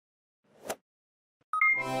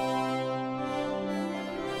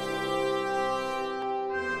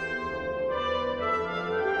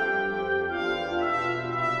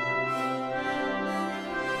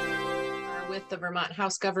the Vermont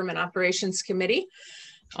House Government Operations Committee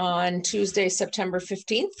on Tuesday, September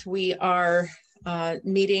 15th. We are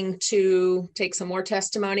meeting to take some more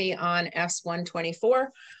testimony on S.124.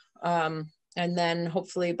 And then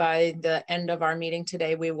hopefully by the end of our meeting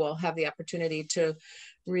today, we will have the opportunity to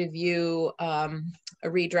review a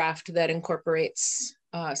redraft that incorporates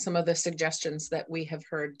some of the suggestions that we have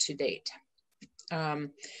heard to date.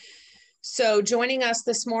 So joining us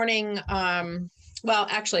this morning, well,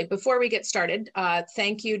 actually, before we get started,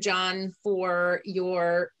 thank you, John, for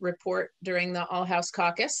your report during the All-House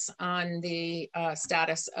Caucus on the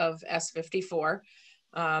status of S.124.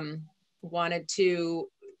 Wanted to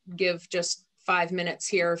give just 5 minutes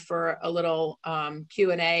here for a little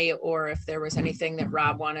Q&A, or if there was anything that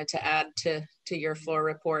Rob wanted to add to your floor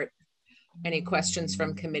report, any questions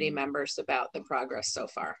from committee members about the progress so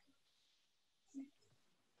far.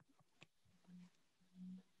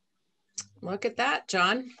 Look at that,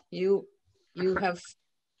 John. You have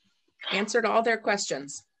answered all their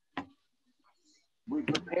questions. We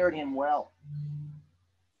prepared him well.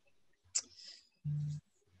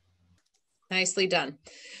 Nicely done.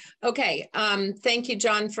 Okay, thank you,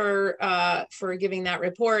 John, for giving that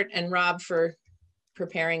report, and Rob for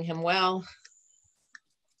preparing him well.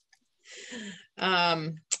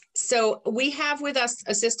 So we have with us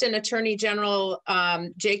Assistant Attorney General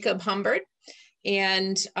Jacob Humbert.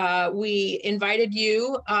 And we invited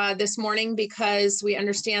you this morning because we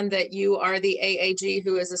understand that you are the AAG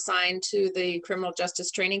who is assigned to the Criminal Justice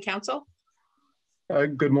Training Council.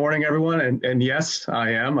 Good morning, everyone. And yes, I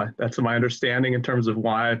am. That's my understanding in terms of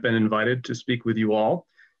why I've been invited to speak with you all.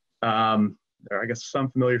 There are, I guess, some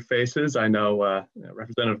familiar faces. I know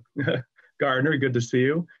Representative Gardner, good to see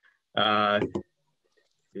you.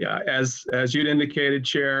 Yeah, as you'd indicated,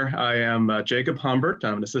 Chair, I am Jacob Humbert.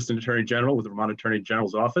 I'm an Assistant Attorney General with the Vermont Attorney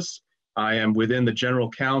General's Office. I am within the General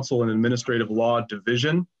Counsel and Administrative Law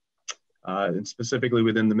Division, and specifically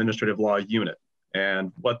within the Administrative Law Unit.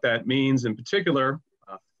 And what that means in particular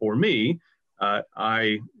for me,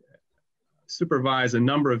 I supervise a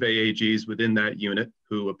number of AAGs within that unit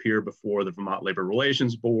who appear before the Vermont Labor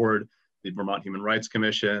Relations Board, the Vermont Human Rights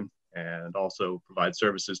Commission, and also provide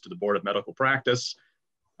services to the Board of Medical Practice.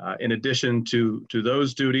 In addition to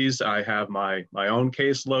those duties, I have my own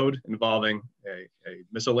caseload involving a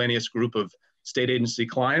miscellaneous group of state agency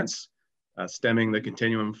clients, stemming the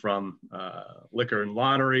continuum from liquor and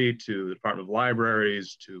lottery to the Department of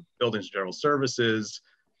Libraries to Buildings and General Services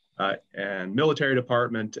and military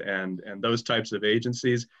department and those types of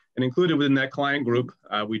agencies. And included within that client group,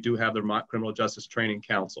 we do have the Vermont Criminal Justice Training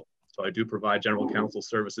Council. So I do provide general counsel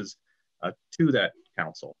services to that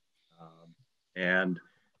council. And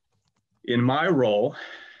in my role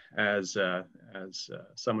as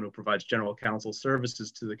someone who provides general counsel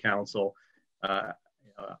services to the council,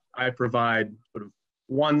 I provide sort of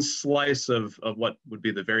one slice of what would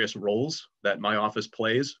be the various roles that my office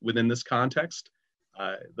plays within this context.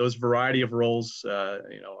 Those variety of roles,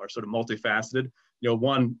 are sort of multifaceted.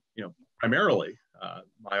 Primarily,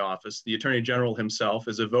 my office, the Attorney General himself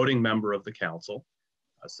is a voting member of the council,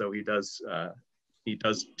 so he does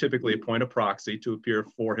typically appoint a proxy to appear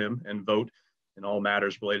for him and vote in all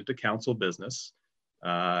matters related to council business.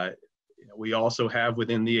 We also have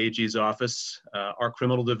within the AG's office our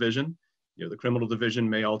criminal division. The criminal division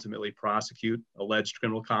may ultimately prosecute alleged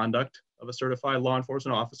criminal conduct of a certified law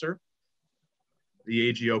enforcement officer.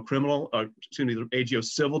 The the AGO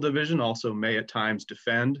civil division also may at times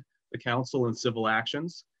defend the council in civil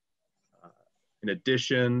actions. In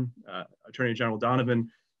addition, Attorney General Donovan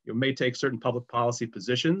may take certain public policy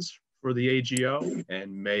positions for the AGO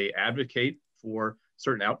and may advocate for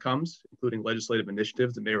certain outcomes, including legislative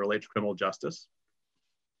initiatives that may relate to criminal justice.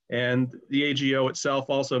 And the AGO itself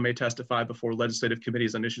also may testify before legislative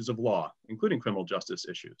committees on issues of law, including criminal justice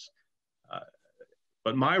issues.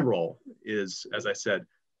 But my role is, as I said,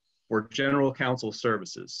 for general counsel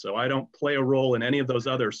services. So I don't play a role in any of those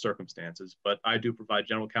other circumstances, but I do provide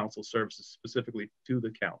general counsel services specifically to the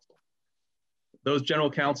council. Those general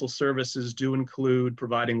counsel services do include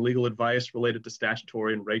providing legal advice related to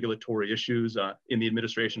statutory and regulatory issues in the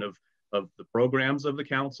administration of the programs of the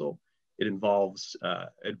council. It involves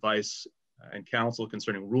advice and counsel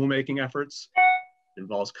concerning rulemaking efforts. It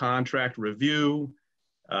involves contract review.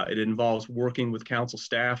 It involves working with council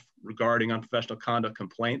staff regarding unprofessional conduct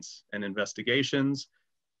complaints and investigations.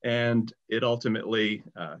 And it ultimately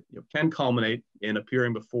can culminate in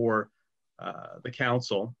appearing before the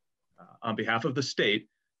council on behalf of the state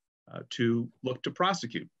to look to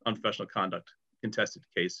prosecute unprofessional conduct contested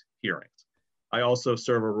case hearings. I also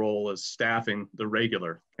serve a role as staffing the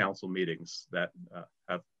regular council meetings that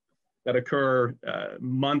have that occur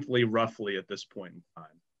monthly, roughly, at this point in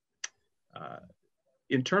time.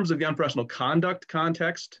 In terms of the unprofessional conduct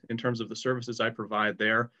context, in terms of the services I provide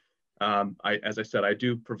there, as I said, I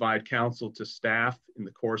do provide counsel to staff in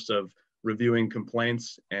the course of reviewing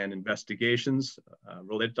complaints and investigations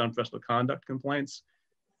related to unprofessional conduct complaints.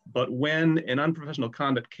 But when an unprofessional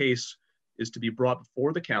conduct case is to be brought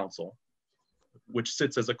before the council, which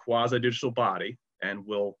sits as a quasi-judicial body and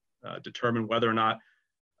will determine whether or not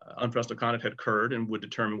unprofessional conduct had occurred and would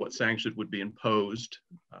determine what sanctions would be imposed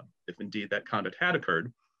if indeed that conduct had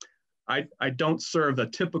occurred, I don't serve a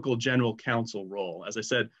typical general counsel role. As I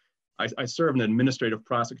said, I serve an administrative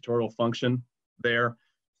prosecutorial function there.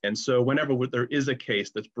 And so whenever there is a case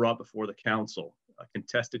that's brought before the council, a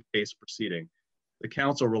contested case proceeding, the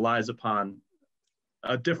council relies upon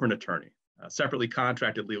a different attorney, a separately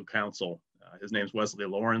contracted legal counsel. His name's Wesley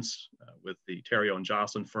Lawrence with the Terrio and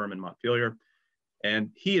Jocelyn firm in Montpelier. And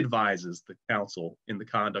he advises the council in the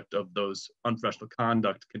conduct of those unprofessional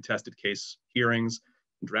conduct contested case hearings,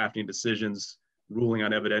 drafting decisions, ruling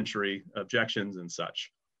on evidentiary objections and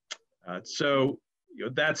such. So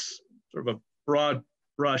that's sort of a broad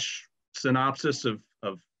brush synopsis of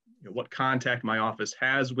what contact my office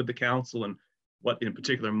has with the council and what in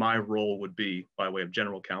particular my role would be by way of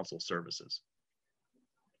general counsel services.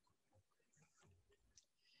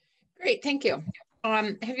 Great, thank you.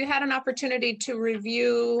 Have you had an opportunity to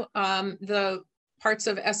review the parts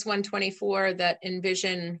of S.124 that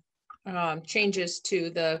envision changes to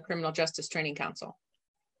the Criminal Justice Training Council?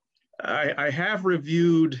 I have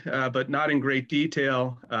reviewed, but not in great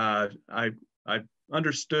detail. I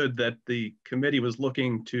understood that the committee was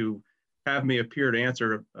looking to have me appear to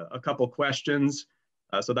answer a couple questions.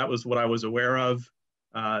 So that was what I was aware of.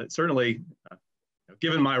 Certainly,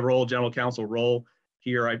 given my role, general counsel role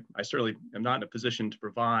here, I certainly am not in a position to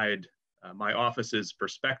provide my office's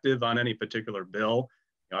perspective on any particular bill.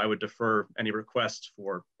 I would defer any requests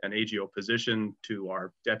for an AGO position to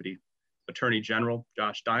our Deputy Attorney General,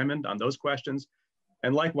 Josh Diamond, on those questions.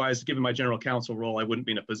 And likewise, given my general counsel role, I wouldn't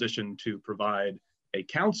be in a position to provide a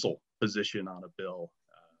counsel position on a bill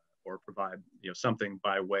or provide something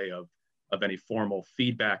by way of any formal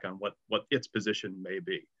feedback on what its position may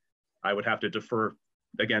be. I would have to defer,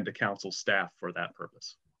 again, to council staff for that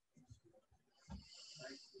purpose.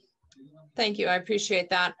 Thank you, I appreciate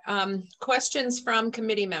that. Questions from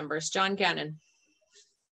committee members. John Gannon.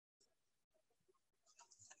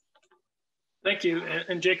 Thank you,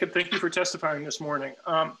 and Jacob, thank you for testifying this morning.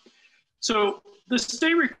 So the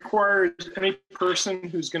state requires any person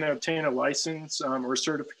who's going to obtain a license or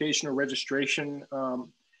certification or registration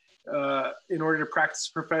in order to practice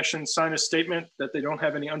the profession, sign a statement that they don't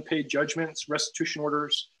have any unpaid judgments, restitution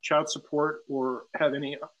orders, child support, or have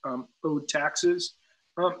any owed taxes.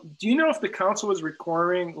 Do you know if the council is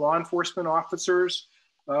requiring law enforcement officers,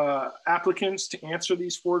 applicants to answer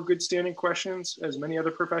these 4 good standing questions, as many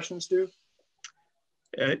other professions do?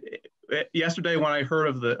 Yesterday, when I heard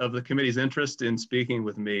of the committee's interest in speaking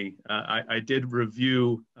with me, I did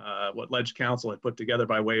review what Ledge Council had put together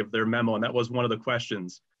by way of their memo, and that was one of the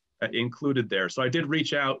questions included there. So I did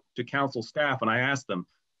reach out to council staff and I asked them,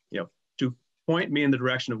 to point me in the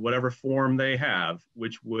direction of whatever form they have,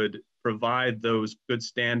 which would provide those good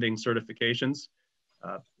standing certifications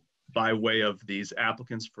by way of these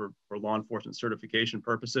applicants for law enforcement certification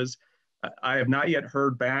purposes. I have not yet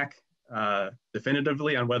heard back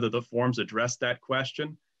definitively on whether the forms address that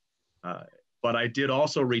question. But I did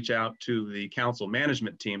also reach out to the council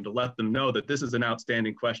management team to let them know that this is an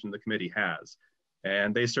outstanding question the committee has.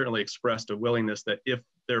 And they certainly expressed a willingness that if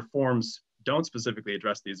their forms don't specifically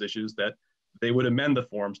address these issues, that they would amend the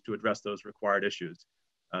forms to address those required issues.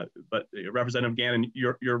 But Representative Gannon,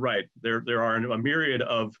 you're right. There are a myriad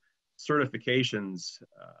of certifications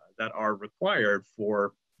that are required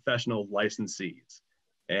for professional licensees.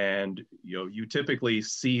 And you typically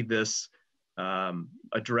see this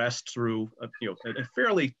addressed through a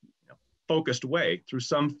fairly focused way, through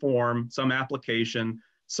some form, some application,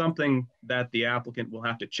 something that the applicant will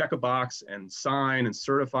have to check a box and sign and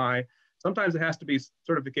certify. Sometimes it has to be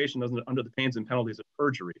certification under the pains and penalties of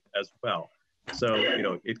perjury as well. So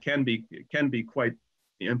it can be quite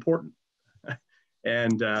important.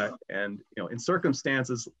 And in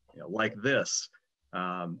circumstances like this,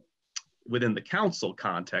 within the council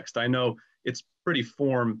context, I know it's pretty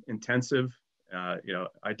form intensive.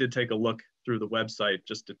 I did take a look through the website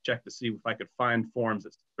just to check to see if I could find forms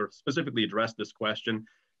that specifically addressed this question,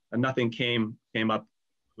 and nothing came up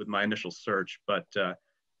with my initial search. But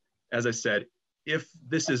as I said, if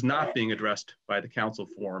this is not being addressed by the council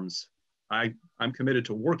forms, I'm committed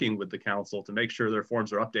to working with the council to make sure their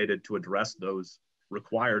forms are updated to address those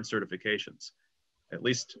required certifications. At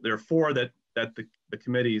least there are 4 that the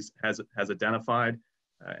committees has identified,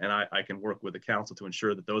 and I can work with the council to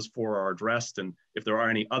ensure that those 4 are addressed, and if there are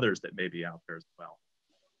any others that may be out there as well.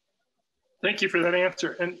 Thank you for that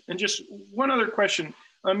answer. And just one other question.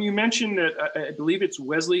 You mentioned that I believe it's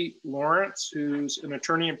Wesley Lawrence, who's an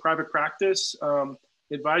attorney in private practice,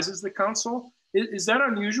 advises the council. Is that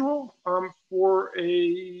unusual for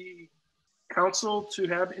a council to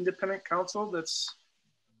have independent counsel that's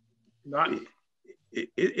not?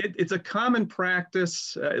 It's a common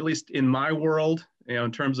practice, at least in my world,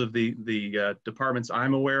 in terms of the departments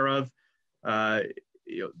I'm aware of.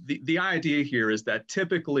 The idea here is that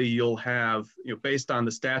typically you'll have, based on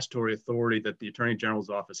the statutory authority that the Attorney General's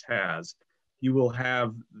office has, you will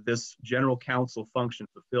have this general counsel function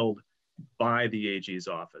fulfilled by the AG's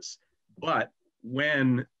office. But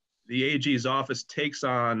when the AG's office takes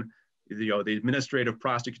on, the administrative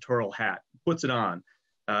prosecutorial hat, puts it on,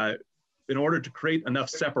 in order to create enough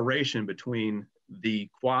separation between the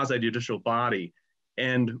quasi-judicial body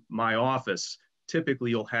and my office,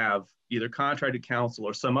 typically you'll have either contracted counsel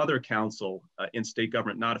or some other counsel in state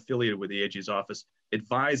government not affiliated with the AG's office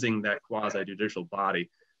advising that quasi-judicial body.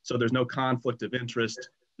 So there's no conflict of interest,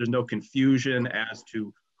 there's no confusion as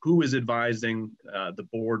to who is advising the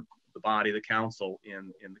board, the body, the council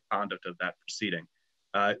in the conduct of that proceeding.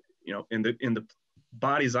 In the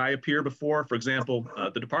bodies I appear before, for example,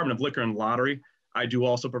 the Department of Liquor and Lottery, I do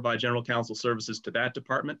also provide general counsel services to that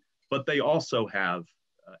department, but they also have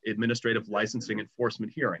administrative licensing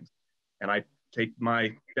enforcement hearings. And I take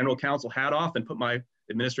my general counsel hat off and put my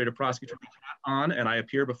administrative prosecutorial hat on, and I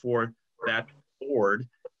appear before that board,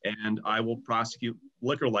 and I will prosecute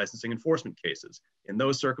liquor licensing enforcement cases. In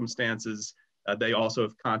those circumstances, they also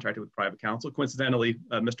have contracted with private counsel, coincidentally,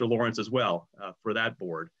 Mr. Lawrence as well, for that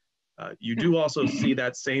board. You do also see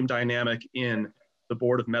that same dynamic in the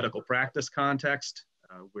Board of Medical Practice context,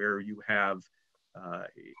 where you have a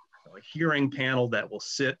hearing panel that will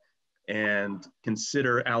sit and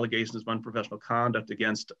consider allegations of unprofessional conduct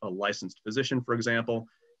against a licensed physician, for example.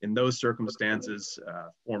 In those circumstances,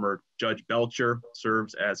 former Judge Belcher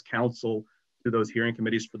serves as counsel to those hearing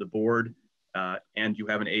committees for the board, and you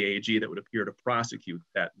have an AAG that would appear to prosecute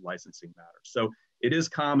that licensing matter. So it is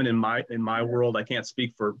common in my world. I can't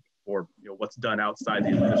speak for what's done outside the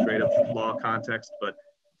administrative law context, but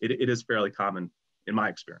it is fairly common in my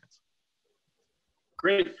experience.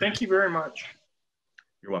 Great, thank you very much.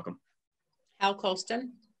 You're welcome. Al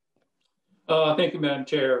Colston. Thank you, Madam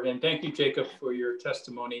Chair, and thank you, Jacob, for your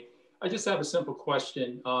testimony. I just have a simple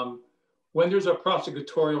question. When there's a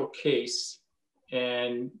prosecutorial case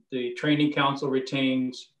and the training counsel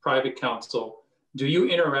retains private counsel, do you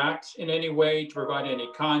interact in any way to provide any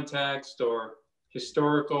context or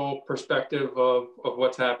historical perspective of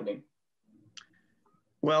what's happening?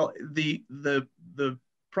 Well, the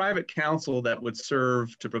private counsel that would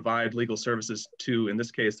serve to provide legal services to, in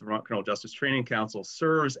this case, the Vermont Criminal Justice Training Council,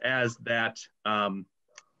 serves as that,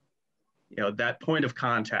 that point of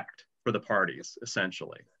contact for the parties,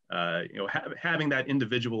 essentially. Having that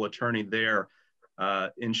individual attorney there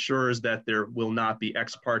ensures that there will not be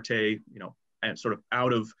ex parte, and sort of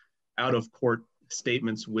out of court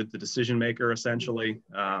statements with the decision maker, essentially.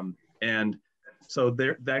 And so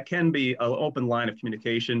that can be an open line of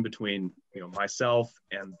communication between myself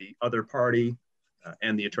and the other party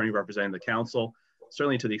and the attorney representing the council.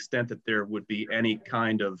 Certainly to the extent that there would be any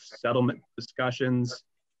kind of settlement discussions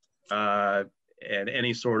and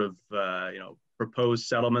any sort of proposed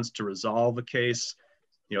settlements to resolve a case,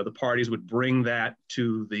 the parties would bring that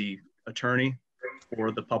to the attorney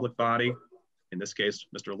for the public body. In this case,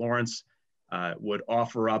 Mr. Lawrence would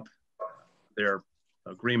offer up their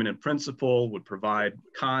agreement in principle, would provide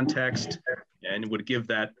context, and would give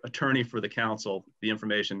that attorney for the council the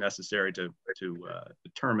information necessary to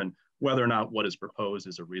determine whether or not what is proposed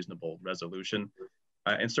is a reasonable resolution.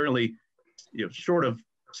 And certainly, short of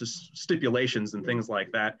stipulations and things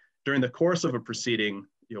like that, during the course of a proceeding,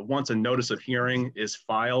 once a notice of hearing is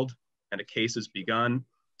filed and a case is begun,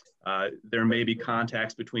 there may be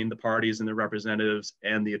contacts between the parties and their representatives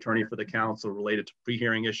and the attorney for the council related to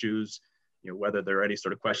pre-hearing issues, whether there are any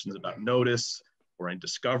sort of questions about notice or any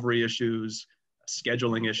discovery issues,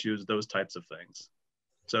 scheduling issues, those types of things.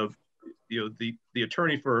 So, the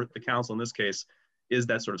attorney for the council in this case is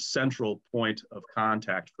that sort of central point of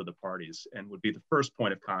contact for the parties and would be the first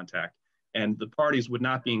point of contact. And the parties would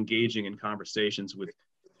not be engaging in conversations with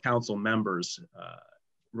council members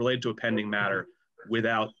related to a pending matter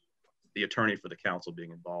without the attorney for the council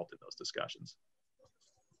being involved in those discussions.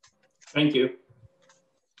 Thank you.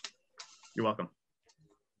 You're welcome.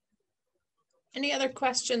 Any other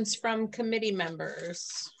questions from committee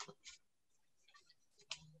members?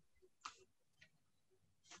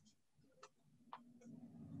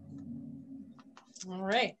 All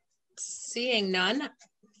right, seeing none,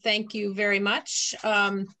 thank you very much,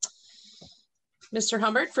 Mr.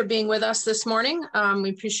 Humbert, for being with us this morning.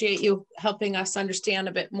 We appreciate you helping us understand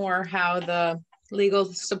a bit more how the legal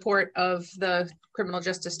support of the Criminal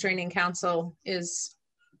Justice Training Council is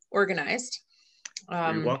organized.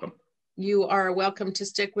 You're welcome. You are welcome to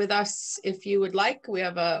stick with us if you would like. We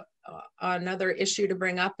have another issue to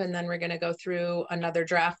bring up, and then we're going to go through another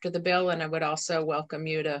draft of the bill, and I would also welcome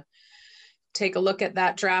you to take a look at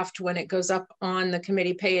that draft when it goes up on the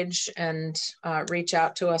committee page, and reach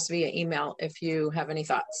out to us via email if you have any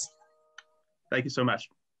thoughts. Thank you so much.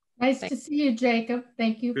 Nice to see you, Jacob.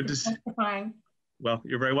 Thank you for Good to testifying. Well,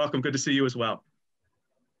 you're very welcome. Good to see you as well.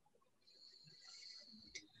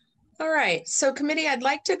 All right, so committee, I'd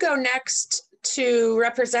like to go next to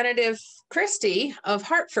Representative Christie of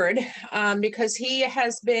Hartford, because he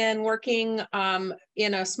has been working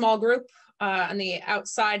in a small group on the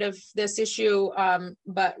outside of this issue,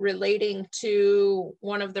 but relating to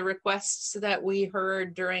one of the requests that we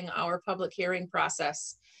heard during our public hearing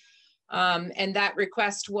process. And that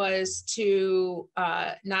request was to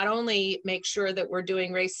not only make sure that we're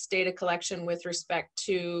doing race data collection with respect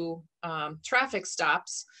to traffic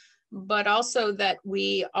stops, but also that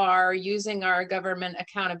we are using our Government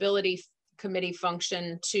Accountability Committee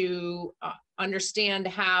function to understand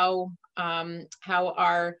how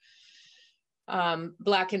our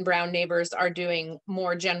Black and brown neighbors are doing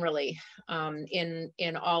more generally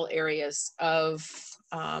in all areas of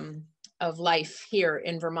life here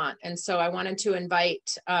in Vermont. And so I wanted to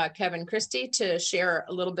invite Kevin Christie to share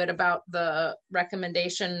a little bit about the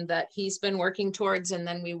recommendation that he's been working towards, and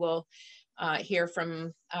then we will hear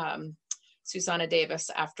from Susanna Davis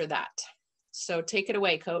after that. So take it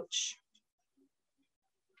away, Coach.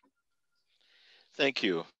 Thank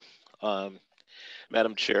you,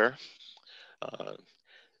 Madam Chair,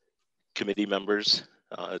 committee members.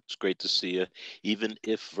 It's great to see you, even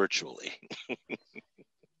if virtually.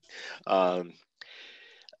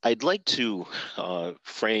 I'd like to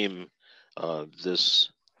frame this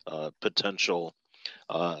potential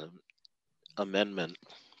amendment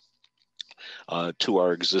to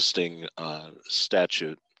our existing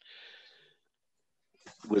statute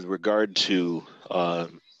with regard to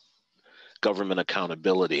government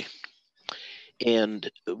accountability. And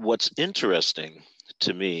what's interesting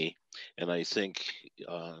to me, and I think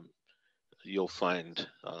you'll find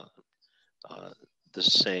the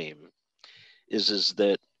same, is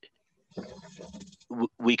that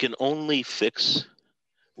we can only fix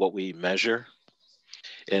what we measure.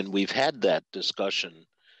 And we've had that discussion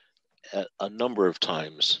a number of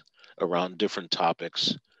times around different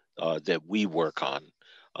topics that we work on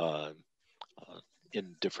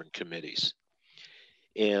in different committees.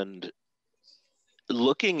 And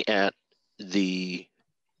looking at the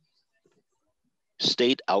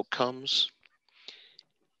state outcomes,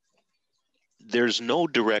 there's no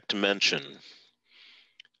direct mention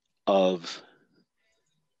of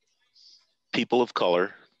people of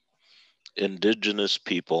color, indigenous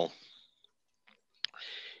people,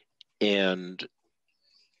 and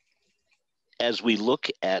as we look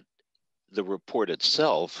at the report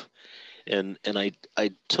itself, and I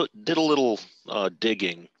did a little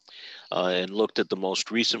digging and looked at the most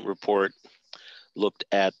recent report, looked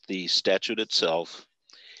at the statute itself,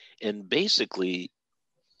 and basically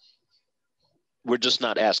we're just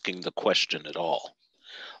not asking the question at all.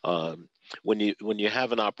 When you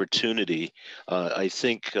have an opportunity, I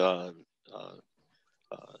think our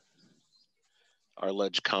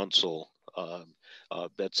alleged counsel,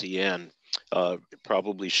 Betsy Ann,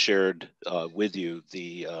 probably shared with you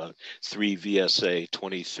the 3 VSA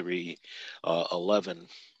 2311,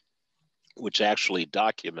 which actually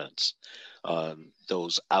documents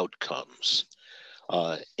those outcomes.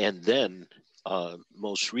 And then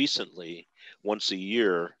most recently, once a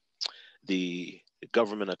year, the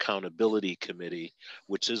Government Accountability Committee,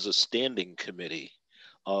 which is a standing committee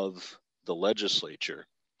of the legislature,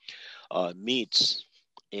 meets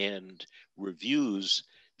and reviews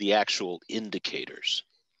the actual indicators.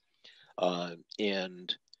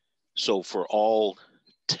 And so for all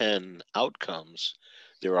 10 outcomes,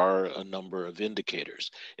 there are a number of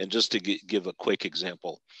indicators. And just to give a quick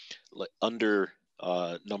example, under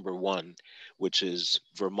number 1, which is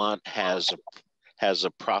Vermont has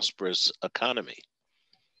a prosperous economy.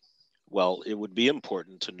 Well, it would be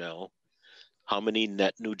important to know how many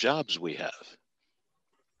net new jobs we have.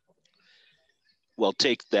 Well,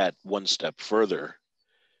 take that one step further.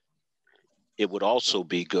 it would also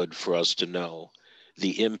be good for us to know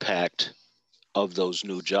the impact of those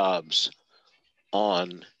new jobs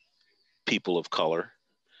on people of color,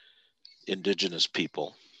 indigenous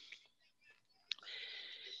people.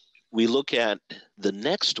 We look at the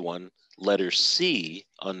next one, letter C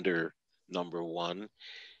under number 1,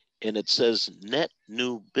 and it says net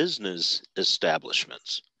new business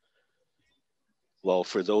establishments. Well,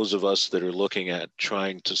 for those of us that are looking at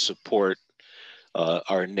trying to support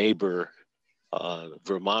our neighbor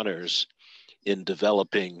Vermonters in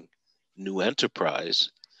developing new enterprise,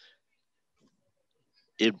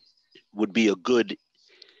 it would be a good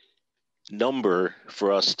number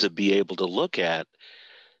for us to be able to look at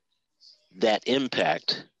that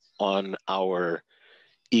impact on our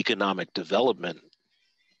economic development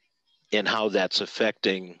and how that's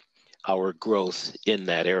affecting our growth in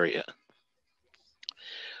that area.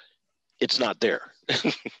 It's not there.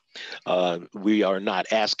 We are not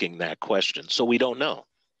asking that question, so we don't know.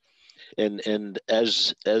 And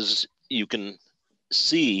as you can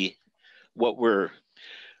see, what we're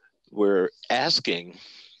asking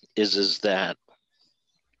is that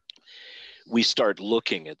we start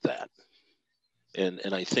looking at that, and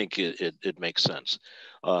I think it makes sense.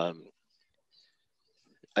 I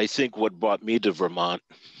think what brought me to Vermont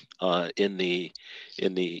in the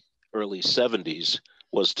early 70s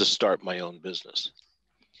was to start my own business,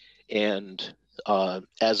 and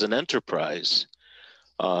as an enterprise,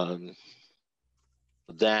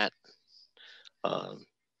 that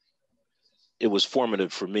it was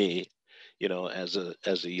formative for me, you know, as a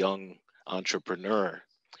young entrepreneur,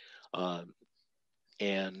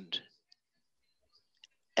 and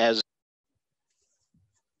as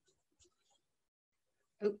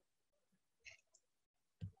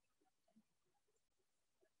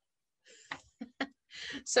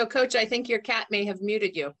So, Coach, I think your cat may have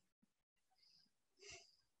muted you.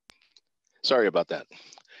 sorry about that.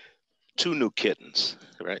 2 new kittens,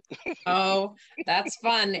 right? Oh, that's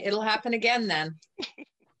fun. It'll happen again then.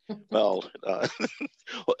 Well,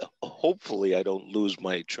 hopefully I don't lose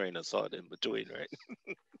my train of thought in between, right?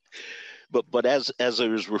 but as I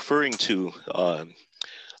was referring to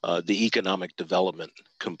the economic development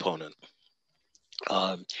component,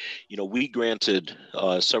 you know, we granted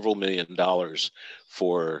several $1 million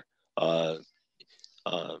for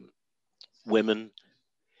women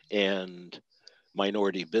and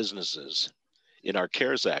minority businesses in our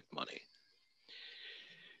CARES Act money.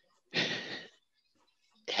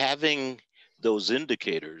 Having those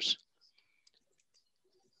indicators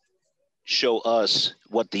show us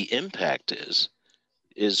what the impact is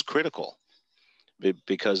critical,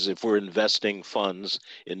 because if we're investing funds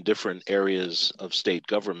in different areas of state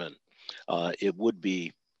government, it would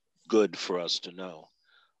be good for us to know.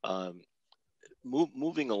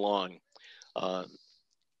 Moving along,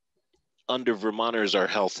 under Vermonters are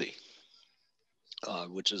healthy,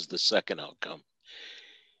 which is the second outcome.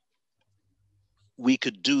 We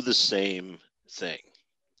could do the same thing.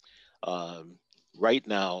 Right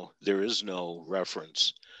now, there is no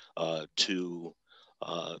reference to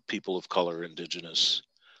people of color, indigenous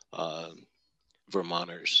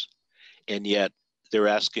Vermonters, and yet they're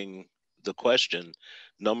asking the question,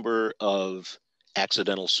 number of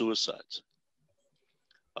accidental suicides,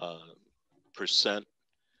 percent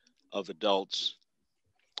of adults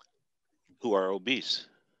who are obese.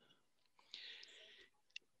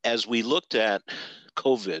 As we looked at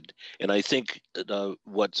COVID, and I think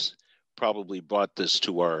what's probably brought this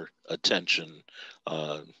to our attention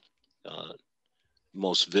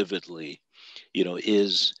most vividly, you know,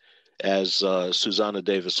 is, as Susanna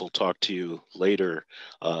Davis will talk to you later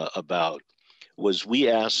about, was we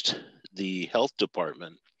asked the health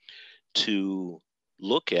department to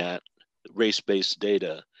look at race-based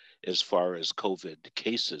data as far as COVID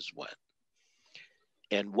cases went.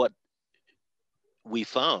 And what we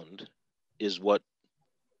found is what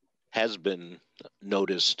has been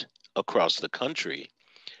noticed across the country,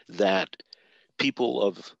 that people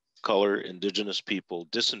of color, indigenous people,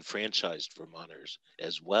 disenfranchised Vermonters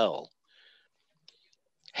as well,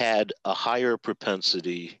 had a higher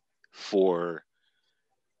propensity for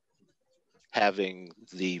having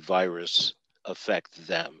the virus affect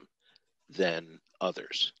them than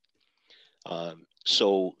others.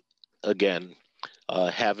 So again,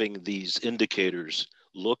 having these indicators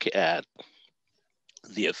look at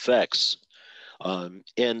the effects,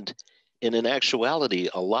 and in actuality,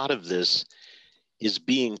 a lot of this is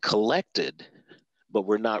being collected, but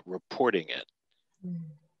we're not reporting it,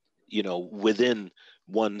 you know, within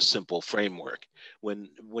one simple framework. When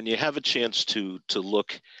you have a chance to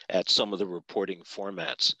look at some of the reporting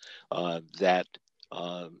formats that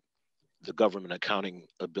the Government Accounting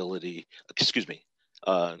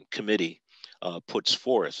Committee puts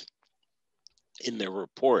forth in their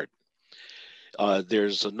report,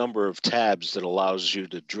 there's a number of tabs that allows you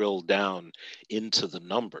to drill down into the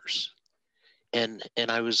numbers. And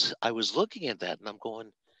I was looking at that and I'm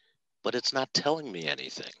going, but it's not telling me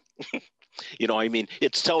anything. You know, I mean,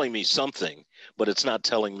 it's telling me something, but it's not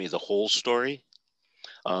telling me the whole story.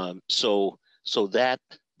 So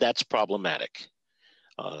that's problematic,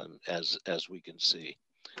 as we can see.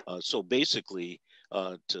 So basically,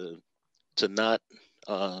 to not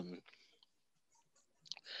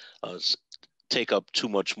take up too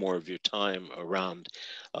much more of your time around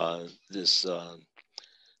this,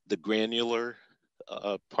 the granular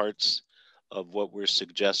parts of what we're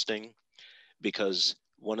suggesting, because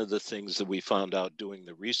one of the things that we found out doing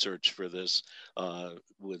the research for this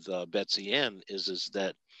with Betsy Ann is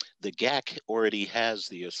that the GAC already has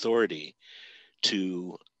the authority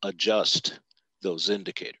to adjust those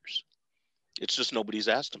indicators. It's just nobody's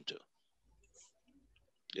asked them to,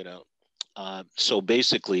 you know. So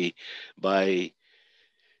basically, by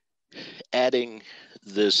adding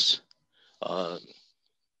this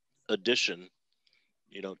addition,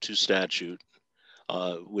 you know, to statute,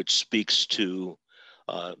 which speaks to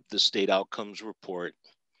the state outcomes report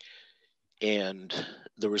and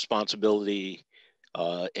the responsibility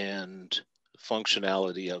and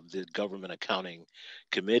functionality of the Government Accounting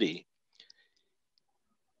Committee,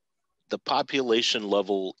 the population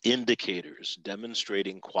level indicators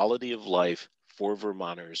demonstrating quality of life for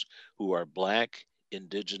Vermonters who are Black,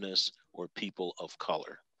 Indigenous, or people of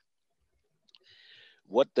color.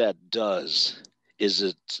 What that does is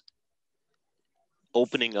it's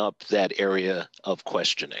opening up that area of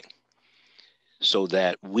questioning so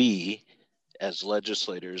that we, as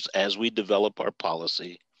legislators, as we develop our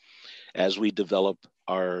policy, as we develop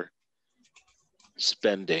our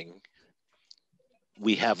spending,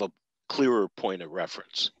 we have a clearer point of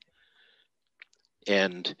reference.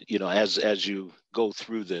 And, you know, as you go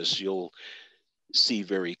through this, you'll see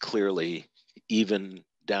very clearly, even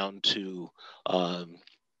down to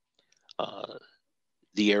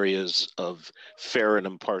the areas of fair and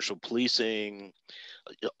impartial policing,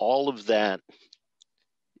 all of that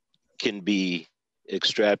can be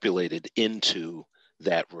extrapolated into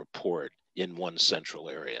that report in one central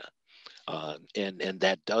area. And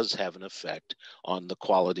that does have an effect on the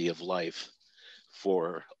quality of life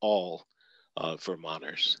for all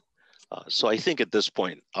Vermonters. So I think at this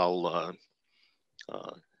point, I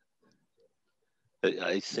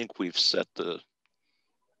think we've set the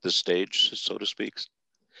stage, so to speak.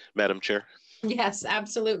 Madam Chair. Yes,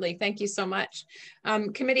 absolutely. Thank you so much.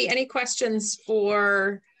 Committee, any questions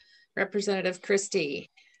for Representative Christie?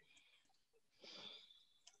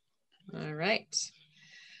 All right.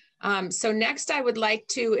 So next I would like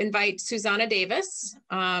to invite Susanna Davis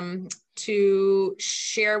to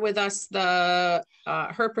share with us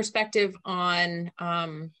her perspective on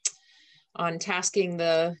tasking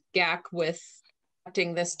the GAC with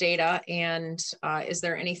collecting this data, and is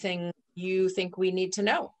there anything you think we need to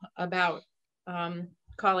know about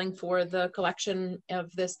calling for the collection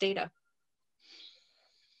of this data?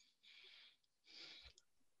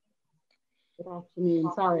 Good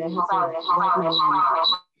afternoon. Sorry, I have to write my line.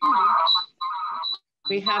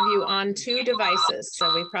 We have you on 2 devices,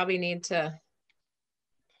 so we probably need to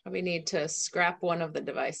scrap one of the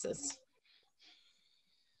devices.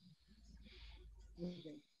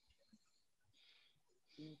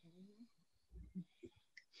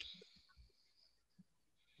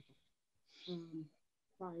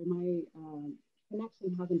 Sorry, my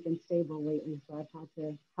connection hasn't been stable lately, so I've had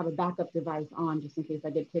to have a backup device on just in case I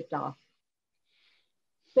get kicked off.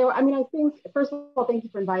 So, I mean, I think, first of all, thank you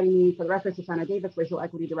for inviting me. For the record, Susanna Davis, Racial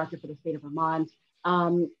Equity Director for the state of Vermont.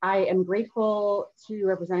 I am grateful to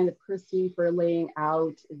Representative Christie for laying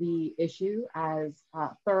out the issue as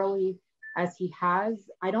thoroughly as he has.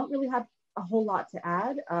 I don't really have a whole lot to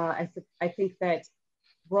add. I think that,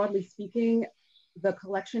 broadly speaking, the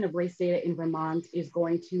collection of race data in Vermont is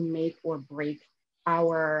going to make or break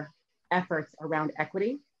our efforts around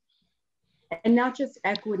equity. And not just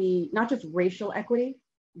equity, not just racial equity,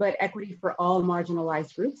 but equity for all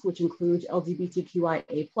marginalized groups, which include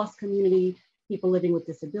LGBTQIA+ community, people living with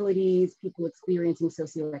disabilities, people experiencing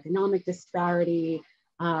socioeconomic disparity,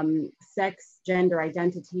 sex, gender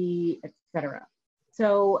identity, etc.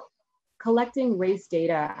 So collecting race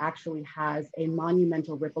data actually has a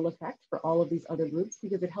monumental ripple effect for all of these other groups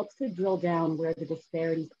because it helps to drill down where the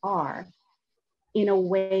disparities are in a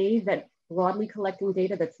way that broadly collecting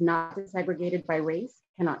data that's not disaggregated by race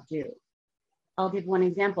cannot do. I'll give one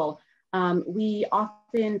example. we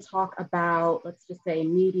often talk about, let's just say,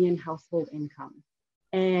 median household income.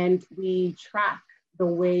 And we track the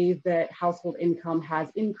way that household income has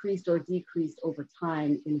increased or decreased over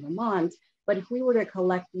time in Vermont. But if we were to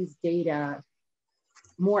collect these data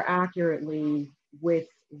more accurately with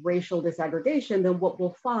racial disaggregation, then what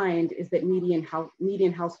we'll find is that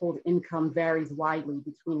median household income varies widely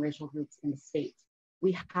between racial groups in the state.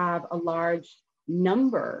 We have a large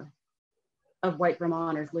number of white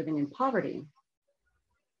Vermonters living in poverty,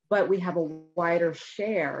 but we have a wider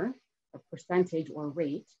share, a percentage or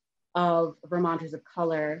rate, of Vermonters of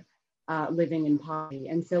color living in poverty.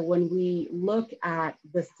 And so when we look at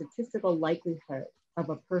the statistical likelihood of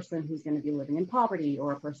a person who's going to be living in poverty,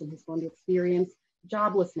 or a person who's going to experience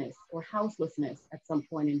joblessness or houselessness at some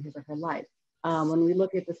point in his or her life, when we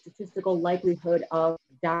look at the statistical likelihood of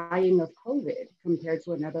dying of COVID compared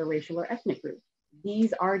to another racial or ethnic group,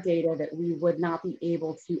 these are data that we would not be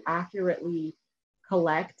able to accurately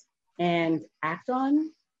collect and act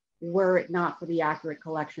on were it not for the accurate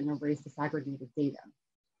collection of race disaggregated data.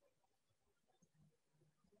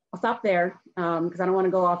 I'll stop there because I don't want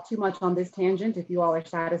to go off too much on this tangent. If you all are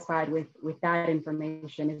satisfied with that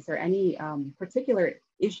information, is there any particular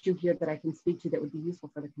issue here that I can speak to that would be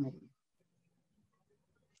useful for the committee?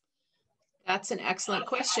 That's an excellent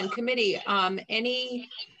question. Committee, any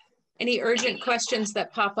urgent questions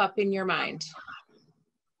that pop up in your mind?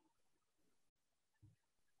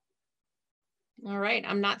 All right,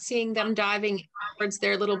 I'm not seeing them diving towards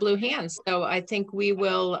their little blue hands. So I think we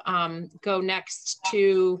will go next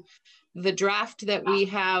to the draft that we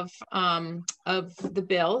have of the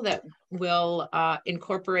bill that will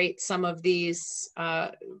incorporate some of these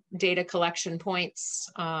data collection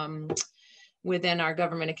points within our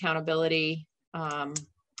government accountability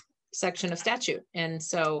section of statute. And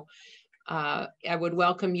so I would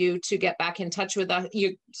welcome you to get back in touch with us.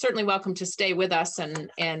 You're certainly welcome to stay with us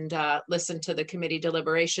and listen to the committee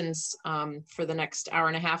deliberations for the next hour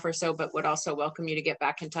and a half or so, but would also welcome you to get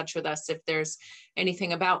back in touch with us if there's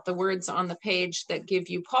anything about the words on the page that give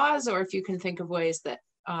you pause, or if you can think of ways that,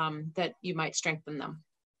 that you might strengthen them.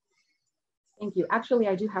 Thank you. Actually,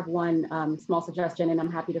 I do have one small suggestion, and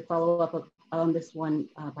I'm happy to follow up on this one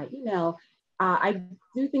by email. I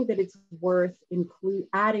do think that it's worth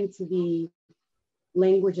adding to the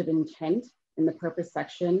language of intent in the purpose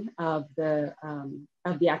section of the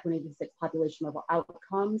Act 186 population level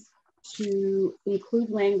outcomes to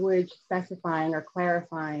include language specifying or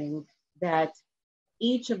clarifying that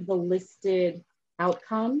each of the listed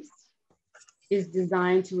outcomes is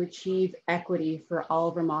designed to achieve equity for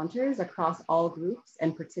all Vermonters across all groups,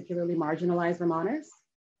 and particularly marginalized Vermonters,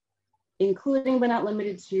 including but not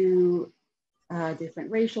limited to different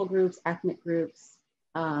racial groups, ethnic groups,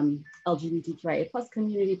 LGBTQIA+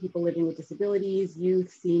 community, people living with disabilities, youth,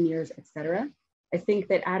 seniors, etc. I think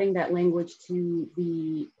that adding that language to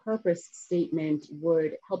the purpose statement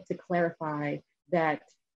would help to clarify that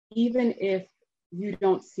even if you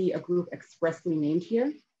don't see a group expressly named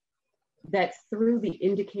here, that through the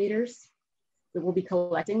indicators that we'll be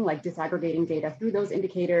collecting, like disaggregating data through those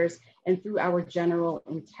indicators and through our general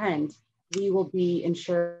intent, we will be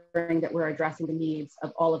ensuring that we're addressing the needs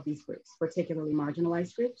of all of these groups, particularly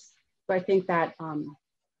marginalized groups. So I think that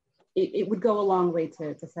it would go a long way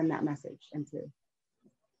to send that message and to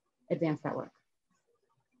advance that work.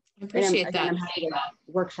 I appreciate that. I'm happy to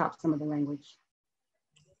workshop some of the language.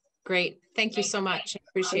 Great, thank you so much, I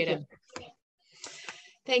appreciate it.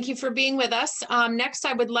 Thank you for being with us. Next,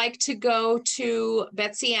 I would like to go to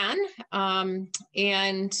Betsy Ann. I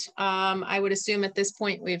would assume at this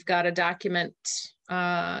point we've got a document,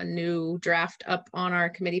 new draft up on our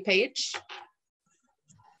committee page.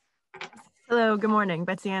 Hello, good morning.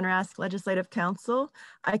 Betsy Ann Rask, Legislative Counsel.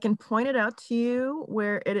 I can point it out to you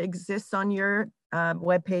where it exists on your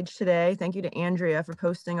webpage today. Thank you to Andrea for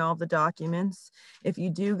posting all of the documents. If you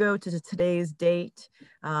do go to today's date,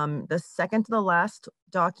 the second to the last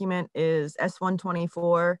document is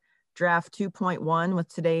S.124 draft 2.1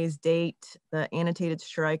 with today's date, the annotated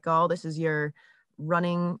strike all. This is your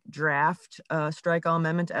running draft strike all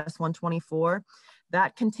amendment to S.124.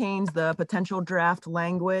 That contains the potential draft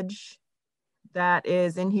language that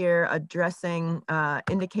is in here addressing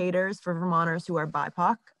indicators for Vermonters who are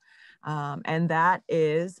BIPOC. And that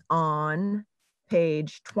is on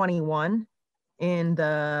page 21 in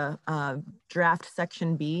the draft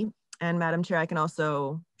section B. And Madam Chair, I can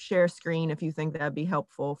also share screen if you think that'd be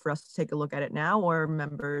helpful for us to take a look at it now, or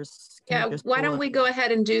members can just why don't we go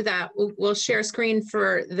ahead and do that? We'll share screen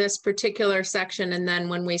for this particular section, and then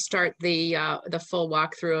when we start the full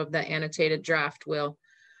walkthrough of the annotated draft, we'll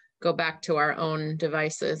go back to our own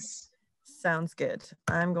devices. Sounds good.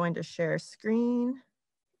 I'm going to share screen.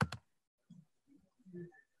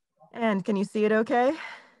 And can you see it okay?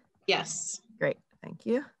 Yes. Great, thank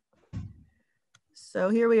you. So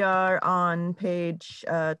here we are on page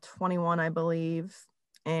 21, I believe,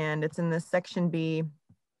 and it's in this section B.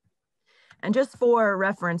 And just for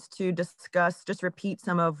reference to discuss, just repeat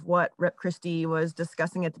some of what Rep. Christie was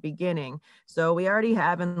discussing at the beginning. So we already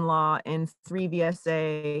have in law in 3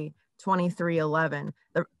 VSA 2311,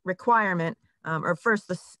 the requirement, or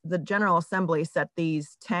first the General Assembly set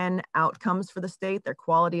these 10 outcomes for the state, their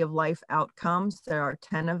quality of life outcomes. There are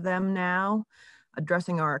 10 of them now,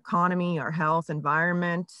 addressing our economy, our health,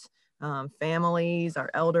 environment, families, our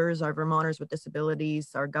elders, our Vermonters with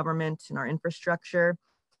disabilities, our government, and our infrastructure.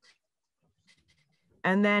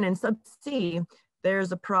 And then in sub C,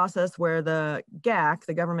 there's a process where the GAC,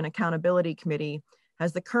 the Government Accountability Committee,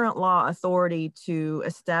 has the current law authority to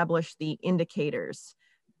establish the indicators,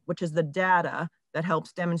 which is the data that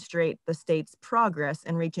helps demonstrate the state's progress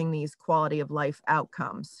in reaching these quality of life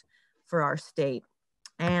outcomes for our state.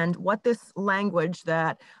 And what this language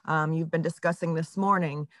that you've been discussing this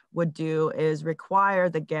morning would do is require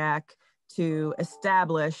the GAC to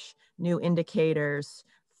establish new indicators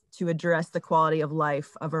to address the quality of life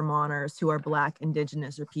of Vermonters who are Black,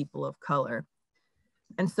 Indigenous, or people of color.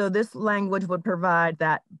 And so this language would provide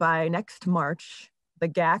that by next March, the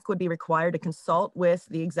GAC would be required to consult with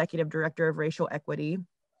the Executive Director of Racial Equity,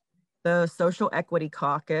 the Social Equity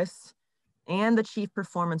Caucus, and the Chief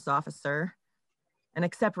Performance Officer, and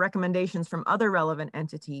accept recommendations from other relevant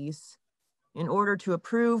entities in order to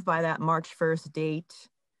approve by that March 1st date,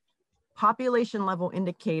 population level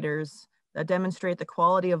indicators that demonstrate the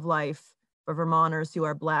quality of life for Vermonters who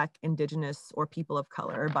are Black, Indigenous, or people of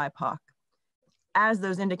color, or BIPOC, as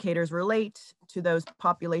those indicators relate to those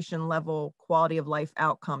population level quality of life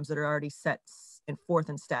outcomes that are already set forth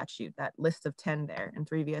in statute, that list of 10 there in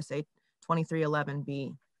 3 VSA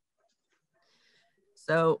 2311B.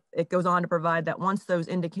 So it goes on to provide that once those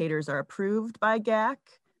indicators are approved by GAC,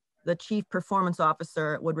 the Chief Performance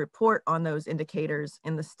Officer would report on those indicators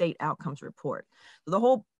in the state outcomes report. So the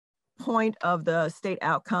whole point of the state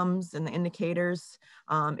outcomes and the indicators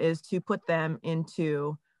is to put them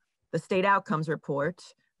into the state outcomes report.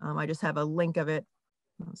 I just have a link of it.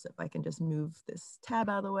 So if I can just move this tab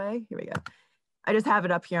out of the way, here we go. I just have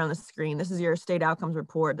it up here on the screen. This is your state outcomes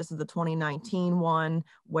report. This is the 2019 one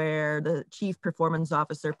where the Chief Performance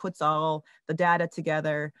Officer puts all the data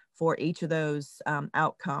together for each of those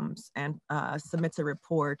outcomes and submits a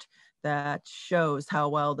report that shows how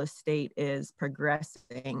well the state is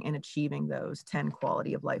progressing in achieving those 10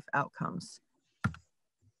 quality of life outcomes.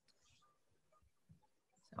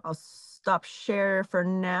 I'll stop share for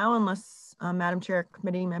now unless Madam Chair,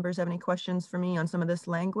 committee members have any questions for me on some of this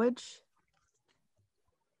language.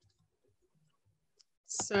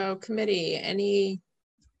 So committee, any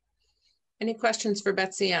questions for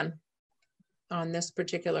Betsy Ann on this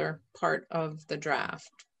particular part of the draft?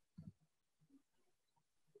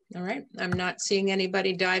 All right, I'm not seeing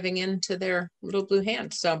anybody diving into their little blue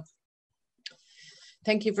hand. So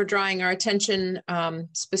thank you for drawing our attention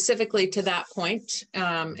specifically to that point.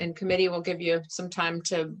 And committee will give you some time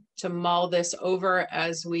to mull this over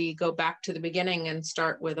as we go back to the beginning and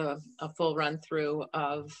start with a full run through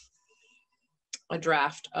of a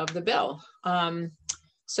draft of the bill.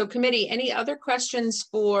 So committee, any other questions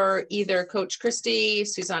for either Coach Christie,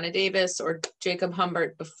 Susanna Davis, or Jacob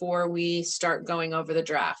Humbert before we start going over the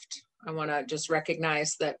draft? I want to just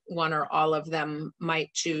recognize that one or all of them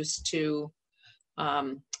might choose to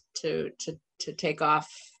take off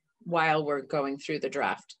while we're going through the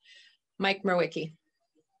draft. Mike Mrowicki.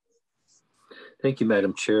 Thank you,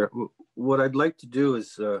 Madam Chair. What I'd like to do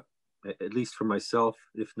is, at least for myself,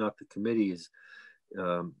 if not the committee, is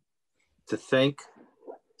to thank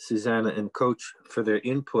Susanna and Coach for their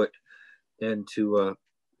input and to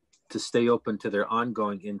stay open to their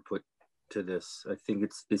ongoing input to this. I think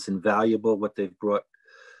it's invaluable what they've brought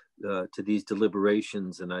to these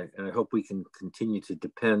deliberations, and I hope we can continue to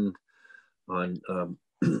depend on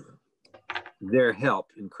their help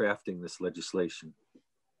in crafting this legislation.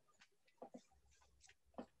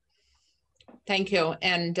 Thank you.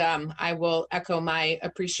 And I will echo my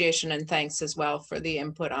appreciation and thanks as well for the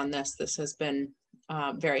input on this. This has been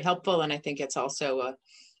very helpful, and I think it's also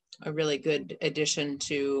a really good addition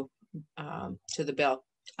to the bill.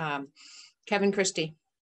 Kevin Christie.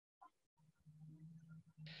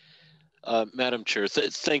 Madam Chair,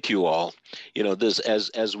 thank you all. You know, this,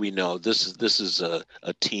 as we know, this is a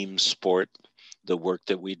team sport, the work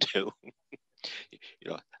that we do.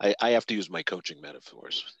 You know, I have to use my coaching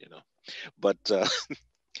metaphors, you know, but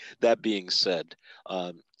that being said,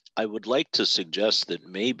 I would like to suggest that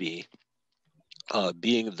maybe,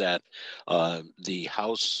 being that the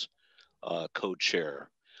House co-chair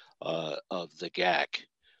of the GAC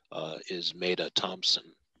is Maida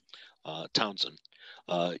Townsend,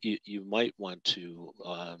 you might want to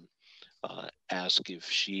ask if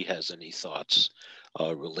she has any thoughts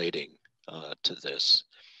relating to this,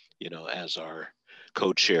 you know, as our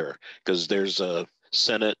co-chair, because there's a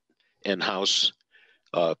Senate and House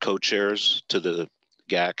co-chairs to the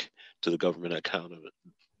GAC, to the Government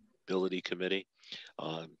Accountability Committee.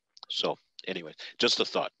 So anyway, just a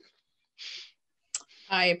thought.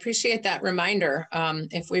 I appreciate that reminder.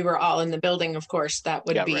 If we were all in the building, of course, that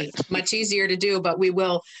would be right. much easier to do, but we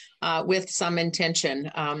will, with some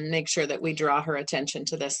intention, make sure that we draw her attention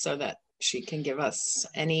to this so that she can give us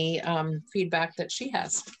any feedback that she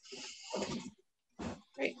has.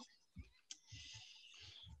 Great.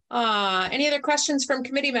 Any other questions from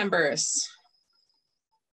committee members?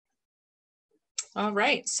 All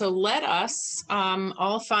right, so let us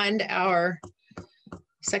all find our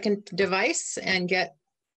second device and get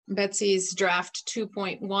Betsy's draft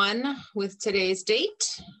 2.1 with today's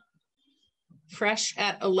date, fresh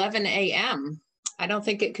at 11 a.m. I don't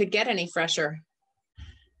think it could get any fresher.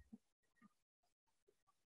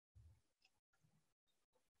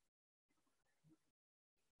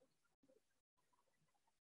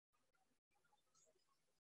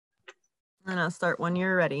 And I'll start when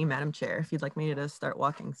you're ready, Madam Chair, if you'd like me to start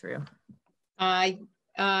walking through.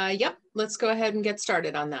 Yep, let's go ahead and get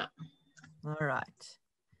started on that. All right.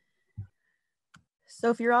 So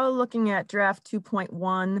if you're all looking at draft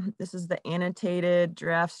 2.1, this is the annotated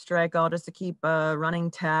draft strike all just to keep a running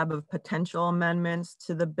tab of potential amendments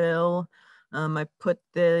to the bill. I put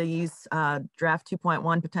these draft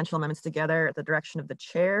 2.1 potential amendments together at the direction of the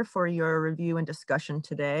chair for your review and discussion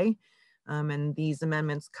today. And these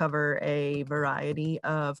amendments cover a variety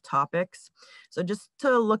of topics. So just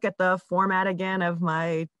to look at the format again of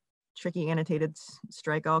my tricky annotated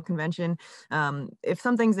strike all convention, if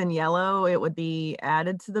something's in yellow, it would be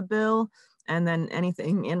added to the bill, and then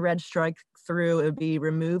anything in red strike through, it would be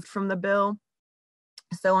removed from the bill.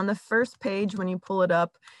 So on the first page, when you pull it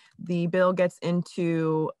up, the bill gets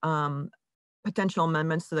into potential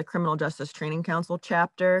amendments to the Criminal Justice Training Council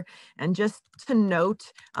chapter. And just to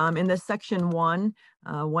note, in this section 1,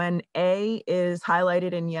 when A is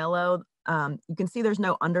highlighted in yellow, you can see there's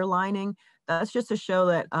no underlining. That's just to show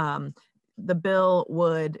that the bill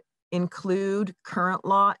would include current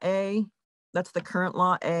law A. That's the current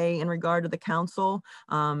law A in regard to the council.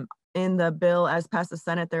 In the bill as passed the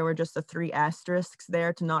Senate, there were just the 3 asterisks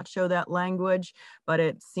there to not show that language, but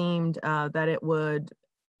it seemed that it would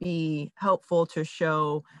be helpful to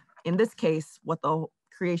show, in this case, what the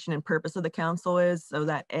creation and purpose of the council is, so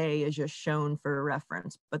that A is just shown for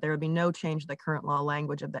reference, but there would be no change to the current law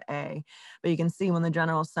language of the A. But you can see when the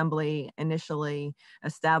General Assembly initially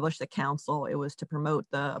established the council, it was to promote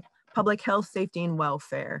the public health, safety, and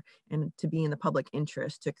welfare, and to be in the public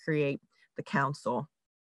interest to create the council.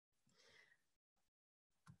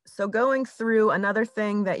 So going through, another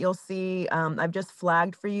thing that you'll see, I've just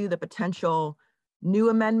flagged for you the potential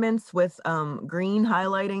new amendments with green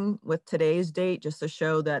highlighting with today's date, just to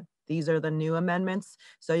show that these are the new amendments.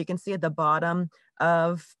 So you can see at the bottom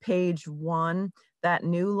of page 1, that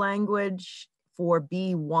new language for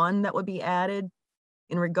B1 that would be added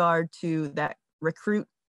in regard to that recruit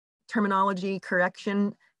terminology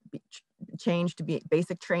correction, change to be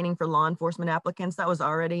basic training for law enforcement applicants. That was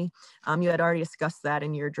already, you had already discussed that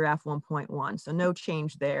in your draft 1.1. So no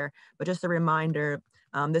change there, but just a reminder,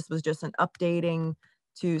 this was just an updating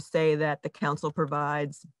to say that the council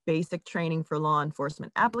provides basic training for law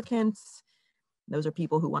enforcement applicants. Those are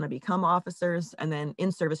people who want to become officers, and then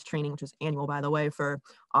in-service training, which is annual, by the way, for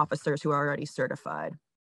officers who are already certified.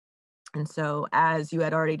 And so as you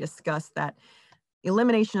had already discussed, that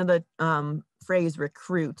elimination of the phrase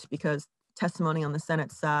recruit, because testimony on the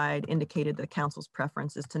Senate side indicated the council's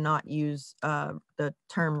preference is to not use the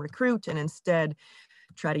term recruit and instead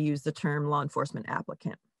try to use the term law enforcement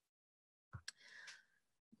applicant.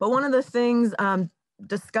 But one of the things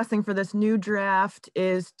discussing for this new draft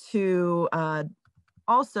is to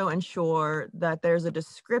also ensure that there's a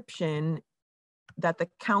description that the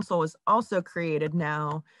council is also created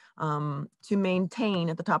now to maintain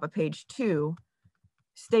at the top of page 2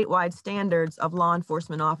 statewide standards of law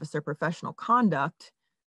enforcement officer professional conduct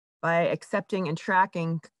by accepting and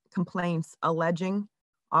tracking complaints alleging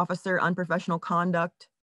officer unprofessional conduct,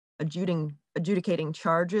 adjudicating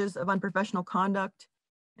charges of unprofessional conduct,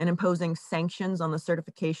 and imposing sanctions on the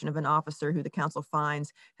certification of an officer who the council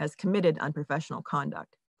finds has committed unprofessional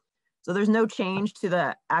conduct. So there's no change to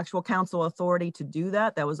the actual council authority to do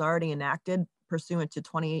that. That was already enacted pursuant to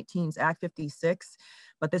 2018's Act 56.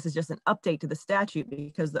 But this is just an update to the statute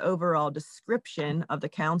because the overall description of the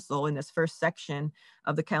council in this first section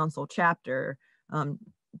of the council chapter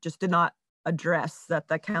just did not address that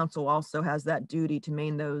the council also has that duty to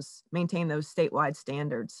maintain those statewide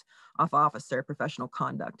standards of officer professional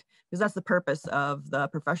conduct, because that's the purpose of the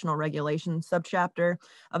professional regulation subchapter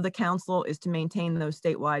of the council, is to maintain those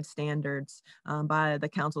statewide standards by the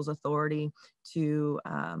council's authority to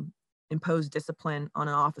impose discipline on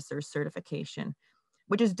an officer's certification,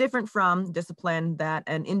 which is different from discipline that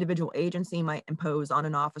an individual agency might impose on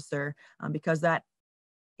an officer, because that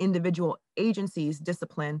individual agency's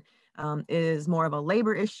discipline is more of a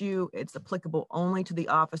labor issue. It's applicable only to the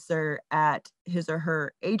officer at his or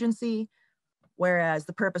her agency, whereas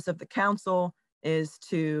the purpose of the council is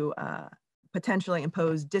to potentially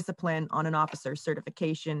impose discipline on an officer's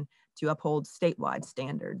certification to uphold statewide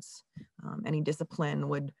standards. Any discipline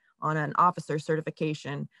on an officer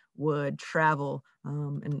certification would travel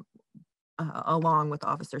along with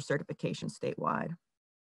officer certification statewide.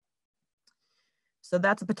 So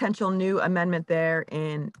that's a potential new amendment there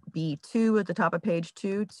in B2 at the top of page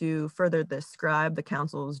 2 to further describe the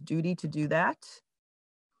council's duty to do that.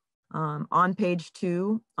 On page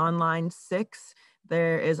 2, on line 6,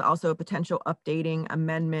 there is also a potential updating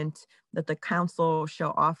amendment that the council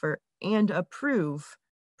shall offer and approve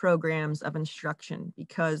programs of instruction,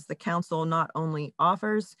 because the council not only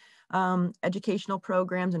offers educational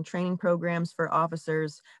programs and training programs for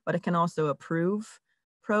officers, but it can also approve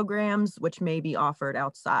programs which may be offered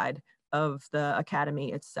outside of the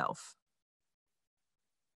academy itself.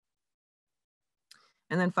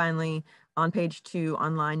 And then finally, on page 2,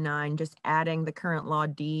 on line 9, just adding the current law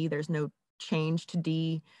D. There's no change to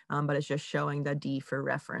D, but it's just showing the D for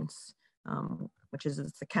reference, which is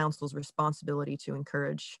it's the council's responsibility to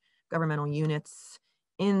encourage governmental units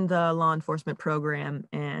in the law enforcement program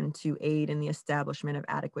and to aid in the establishment of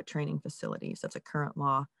adequate training facilities. That's a current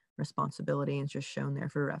law responsibility, and it's just shown there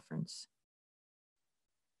for reference.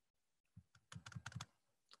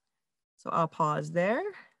 So I'll pause there,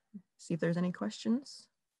 see if there's any questions.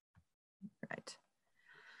 Right.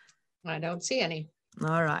 I don't see any.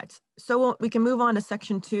 All right, so we can move on to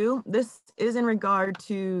section 2. This is in regard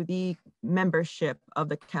to the membership of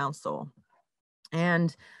the council.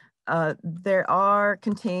 And there are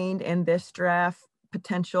contained in this draft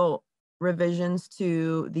potential revisions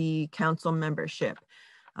to the council membership.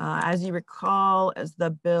 As you recall, as the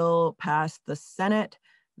bill passed the Senate,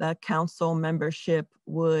 the council membership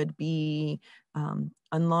would be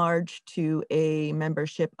enlarged to a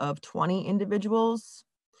membership of 20 individuals.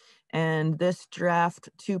 And this draft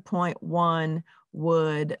 2.1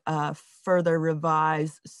 would further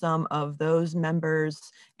revise some of those members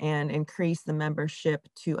and increase the membership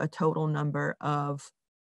to a total number of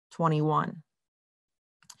 21.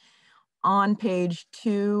 On page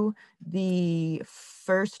 2, the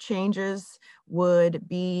first changes would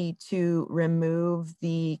be to remove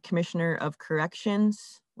the Commissioner of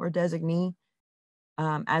Corrections or designee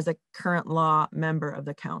as a current law member of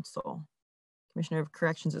the council. Commissioner of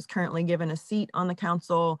Corrections is currently given a seat on the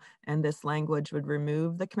council, and this language would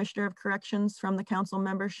remove the Commissioner of Corrections from the council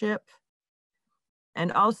membership.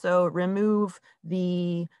 And also remove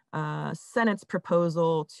the Senate's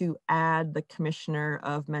proposal to add the Commissioner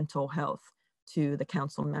of Mental Health to the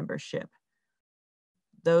council membership.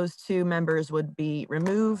 Those two members would be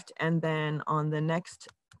removed, and then on the next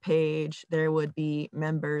page, there would be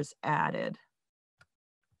members added.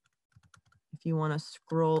 If you want to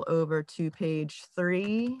scroll over to page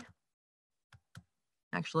 3,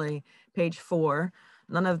 actually page 4,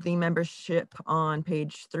 none of the membership on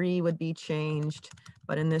page 3 would be changed,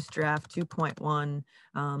 but in this draft 2.1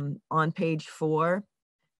 on page 4,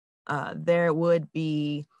 there would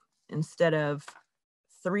be, instead of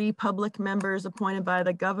 3 public members appointed by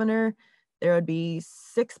the governor, there would be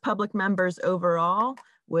 6 public members overall,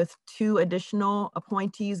 with 2 additional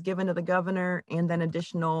appointees given to the governor, and then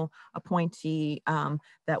additional appointee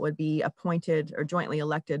that would be appointed or jointly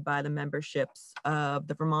elected by the memberships of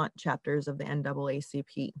the Vermont chapters of the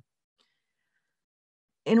NAACP.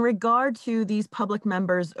 In regard to these public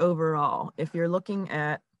members overall, if you're looking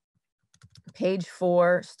at page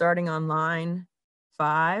 4, starting on line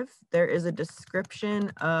 5, there is a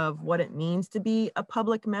description of what it means to be a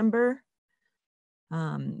public member.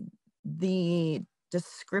 The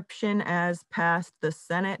description as passed the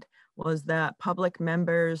Senate was that public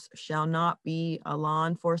members shall not be a law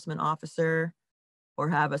enforcement officer or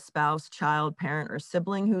have a spouse, child, parent, or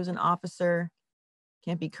sibling who's an officer,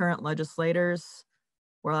 can't be current legislators,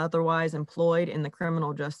 or otherwise employed in the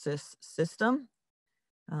criminal justice system.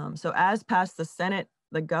 So as passed the Senate,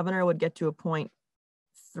 the governor would get to appoint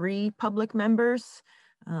 3 public members.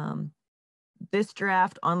 This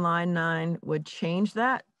draft on line 9 would change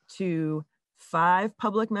that to 5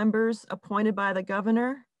 public members appointed by the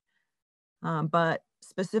governor, but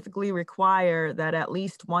specifically require that at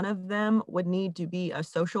least one of them would need to be a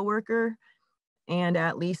social worker, and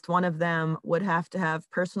at least one of them would have to have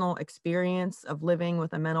personal experience of living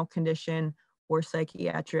with a mental condition or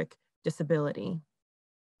psychiatric disability.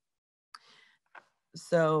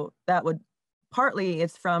 So that would partly,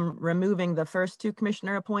 it's from removing the first 2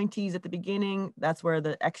 commissioner appointees at the beginning. That's where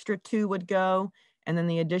the extra 2 would go. And then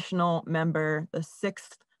the additional member, the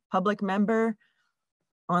 6th public member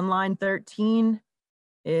on line 13,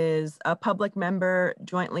 is a public member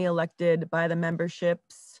jointly elected by the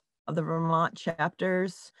memberships of the Vermont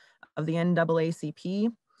chapters of the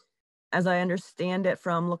NAACP. As I understand it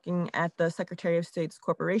from looking at the Secretary of State's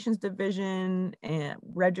Corporations Division and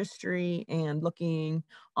registry and looking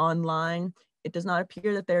online, it does not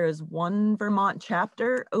appear that there is one Vermont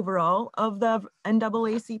chapter overall of the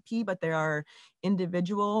NAACP, but there are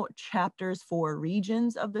individual chapters for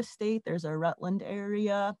regions of the state. There's a Rutland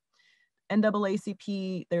area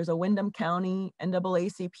NAACP, there's a Windham County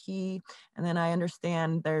NAACP, and then I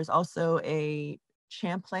understand there's also a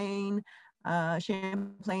Champlain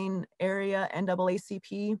area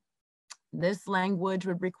NAACP. This language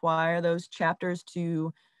would require those chapters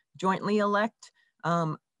to jointly elect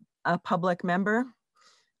a public member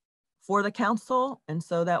for the council. And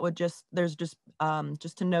so that would just to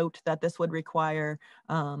note that this would require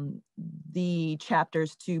the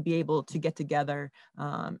chapters to be able to get together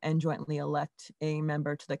and jointly elect a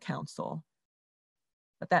member to the council.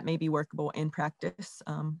 But that may be workable in practice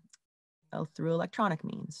through electronic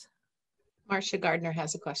means. Marcia Gardner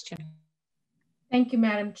has a question. Thank you,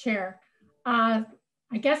 Madam Chair. I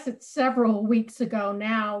guess it's several weeks ago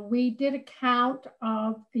now, we did a count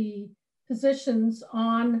of the positions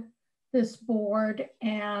on this board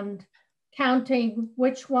and counting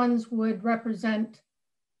which ones would represent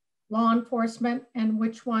law enforcement and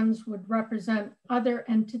which ones would represent other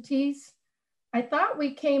entities. I thought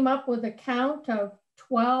we came up with a count of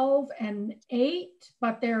 12 and 8,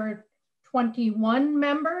 but there are 21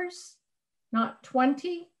 members, not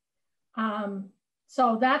 20.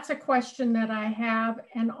 So that's a question that I have.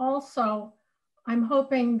 And also, I'm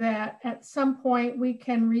hoping that at some point we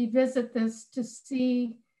can revisit this to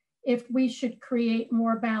see if we should create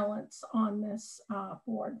more balance on this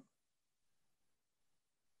board.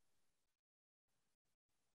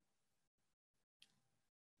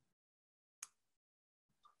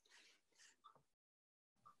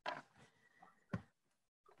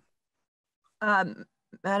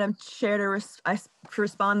 Madam Chair, to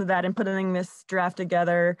respond to that and putting this draft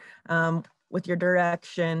together with your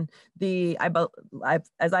direction,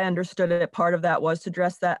 as I understood it, part of that was to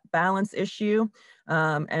address that balance issue.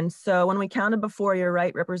 And so when we counted before, you're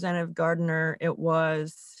right, Representative Gardner, it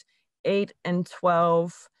was 8 and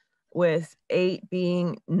 12, with 8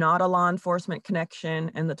 being not a law enforcement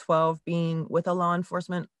connection and the 12 being with a law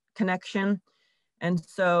enforcement connection. And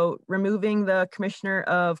so removing the Commissioner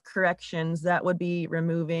of Corrections, that would be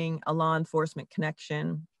removing a law enforcement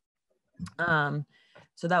connection.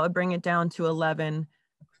 So that would bring it down to 11.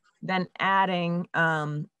 Then adding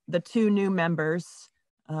the 2 new members,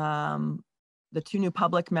 the 2 new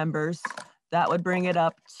public members, that would bring it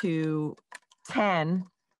up to 10.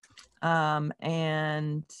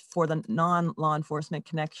 And for the non-law enforcement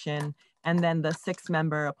connection, and then the 6th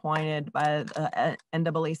member appointed by the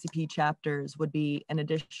NAACP chapters would be an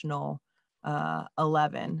additional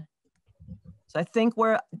 11. So I think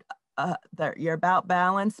you're about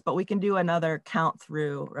balanced, but we can do another count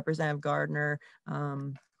through, Representative Gardner,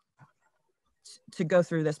 to go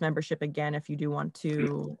through this membership again if you do want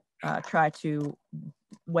to try to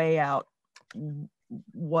weigh out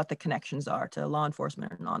what the connections are to law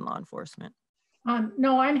enforcement or non-law enforcement.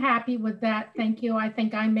 No, I'm happy with that. Thank you. I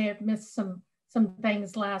think I may have missed some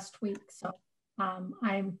things last week. So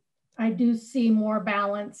I do see more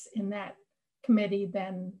balance in that committee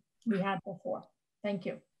than we had before. Thank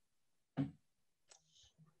you.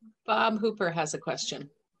 Bob Hooper has a question.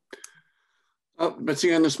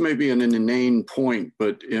 Betsy Ann, this may be an inane point,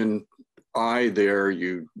 but in I there,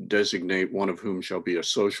 you designate one of whom shall be a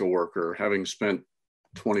social worker. Having spent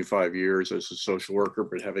 25 years as a social worker,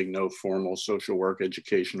 but having no formal social work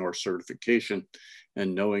education or certification,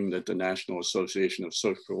 and knowing that the National Association of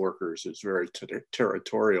Social Workers is very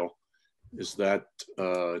territorial, is that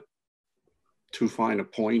too fine a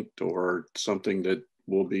point or something that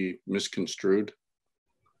will be misconstrued?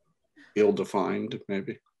 ill-defined,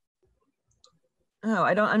 maybe. Oh,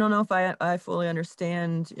 I don't know if I fully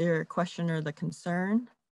understand your question or the concern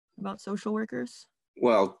about social workers.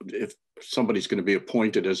 Well, if somebody's going to be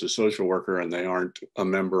appointed as a social worker and they aren't a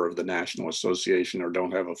member of the National Association or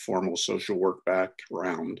don't have a formal social work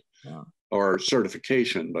background or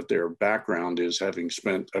certification, but their background is having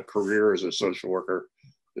spent a career as a social worker,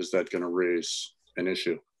 is that going to raise an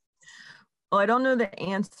issue? Well, I don't know the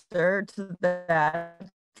answer to that.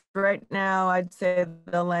 Right now, I'd say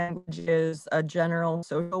the language is a general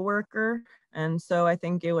social worker. And so I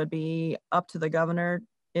think it would be up to the governor.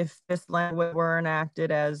 If this language were enacted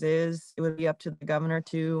as is, it would be up to the governor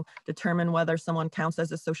to determine whether someone counts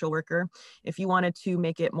as a social worker. If you wanted to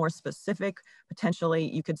make it more specific, potentially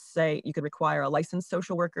you could say you could require a licensed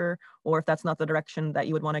social worker, or if that's not the direction that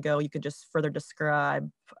you would want to go, you could just further describe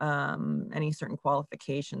any certain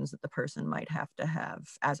qualifications that the person might have to have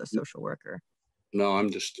as a social worker. No, I'm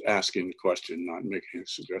just asking the question, not making a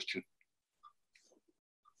suggestion.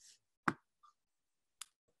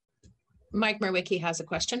 Mike Merwicki has a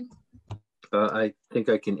question. I think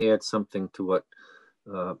I can add something to what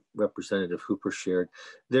Representative Hooper shared.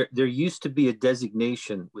 There used to be a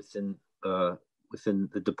designation within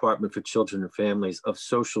the Department for Children and Families of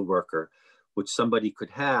social worker, which somebody could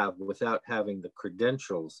have without having the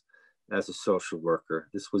credentials as a social worker.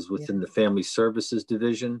 This was within the Family Services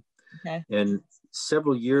Division. Okay. And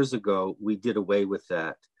several years ago, we did away with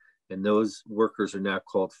that. And those workers are now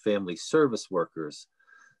called family service workers.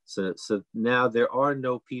 So now there are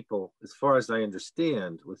no people, as far as I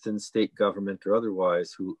understand, within state government or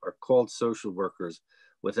otherwise, who are called social workers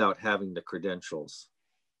without having the credentials.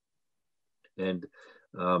 And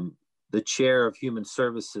the chair of Human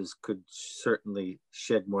Services could certainly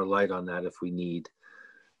shed more light on that if we need.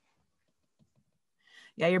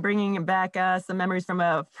 Yeah, you're bringing back some memories from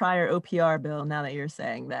a prior OPR bill now that you're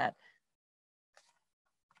saying that.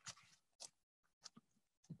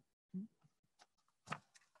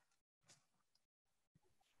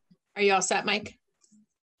 Are you all set, Mike?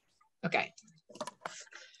 Okay.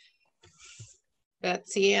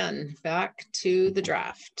 Betsy Ann, back to the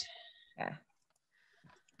draft. Yeah.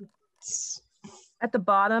 At the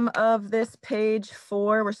bottom of this page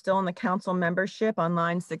 4, we're still in the council membership on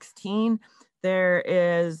line 16. There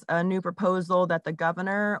is a new proposal that the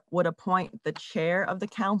governor would appoint the chair of the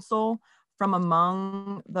council from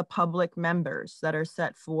among the public members that are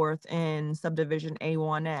set forth in subdivision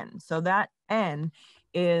A1N. So that N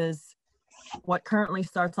is what currently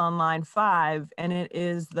starts on line 5, and it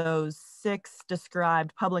is those 6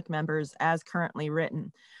 described public members as currently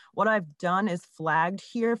written. What I've done is flagged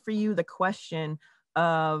here for you the question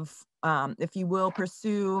of if you will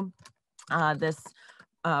pursue this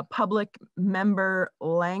public member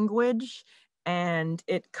language, and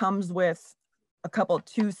it comes with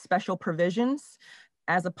two special provisions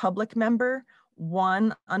as a public member.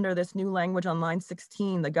 One, under this new language on line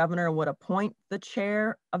 16, the governor would appoint the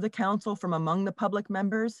chair of the council from among the public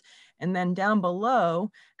members. And then down below,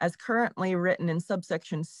 as currently written in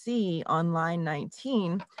subsection C on line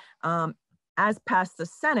 19, as passed the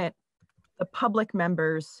Senate, the public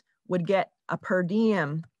members would get a per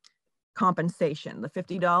diem compensation, the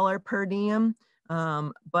 $50 per diem,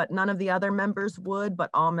 but none of the other members would, but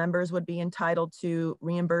all members would be entitled to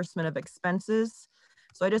reimbursement of expenses.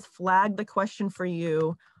 So I just flagged the question for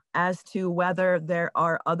you as to whether there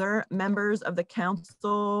are other members of the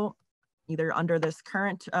council, either under this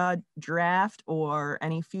current draft or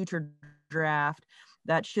any future draft,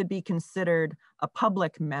 that should be considered a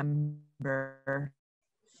public member.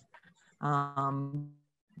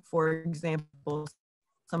 For example,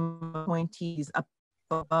 some appointees up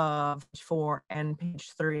above page 4 and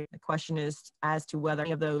page 3. The question is as to whether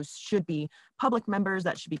any of those should be public members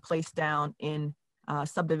that should be placed down in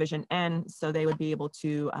subdivision N, so they would be able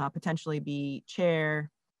to potentially be chair.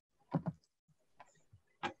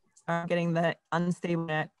 Getting the unstable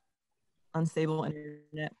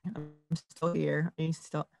internet. I'm still here. Are you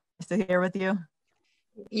still here with you?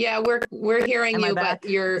 Yeah, we're hearing you, back? but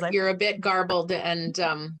you're a bit garbled, and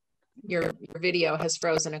your video has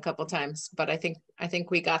frozen a couple times. But I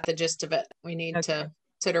think we got the gist of it. We need to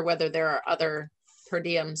consider whether there are other per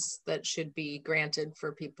diems that should be granted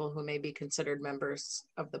for people who may be considered members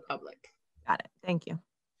of the public. Got it. Thank you.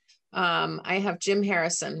 I have Jim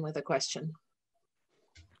Harrison with a question.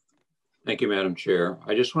 Thank you, Madam Chair.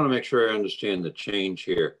 I just want to make sure I understand the change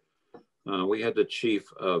here. We had the chief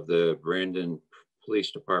of the Brandon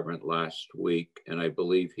Police Department last week, and I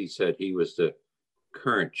believe he said he was the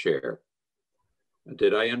current chair.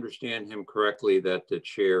 Did I understand him correctly that the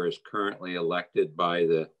chair is currently elected by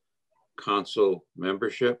the council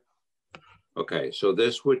membership? Okay, so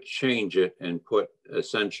this would change it and put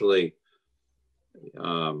essentially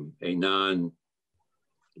a non-law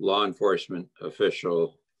enforcement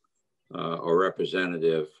official or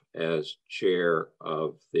representative as chair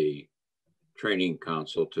of the training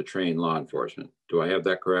council to train law enforcement. Do I have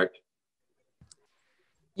that correct?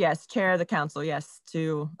 Yes, chair of the council, yes,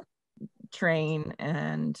 to train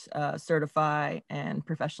and certify and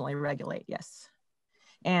professionally regulate, yes.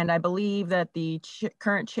 And I believe that the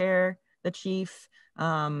current chair, the chief,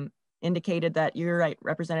 indicated that you're right,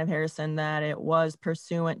 Representative Harrison, that it was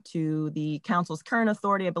pursuant to the council's current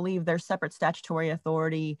authority. I believe there's separate statutory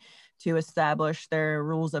authority to establish their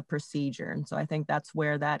rules of procedure. And so I think that's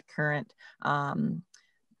where that current,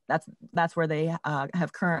 that's where they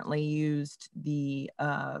have currently used the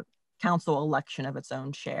council election of its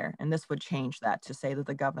own chair. And this would change that to say that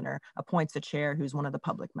the governor appoints a chair who's one of the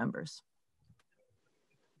public members.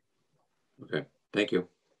 Okay, thank you.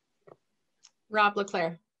 Rob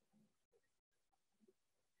LeClaire.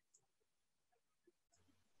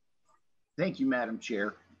 Thank you, Madam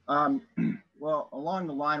Chair. Well, along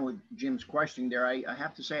the line with Jim's questioning there, I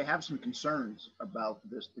have to say I have some concerns about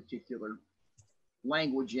this particular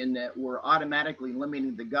language in that we're automatically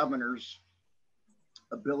limiting the governor's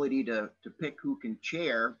ability to pick who can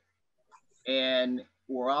chair, and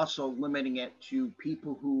we're also limiting it to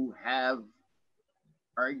people who have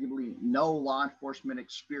arguably no law enforcement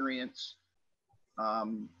experience.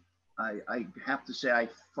 I have to say I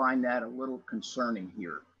find that a little concerning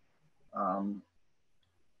here.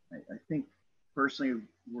 I think personally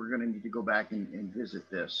we're going to need to go back and visit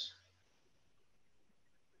this.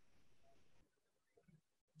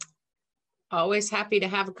 Always happy to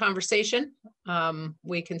have a conversation.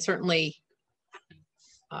 We can certainly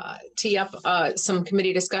tee up some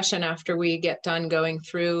committee discussion after we get done going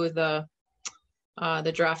through the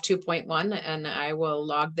draft 2.1, and I will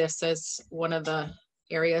log this as one of the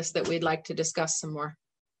areas that we'd like to discuss some more.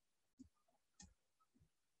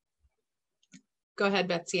 Go ahead,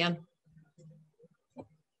 Betsy Ann.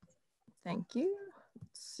 Thank you.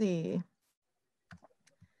 Let's see.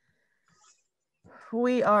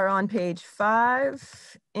 We are on page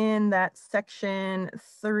 5. In that section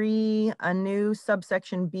 3, a new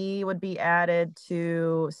subsection B would be added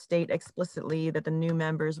to state explicitly that the new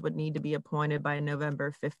members would need to be appointed by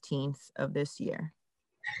November 15th of this year.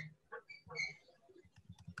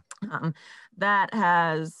 That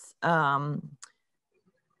has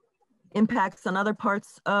impacts on other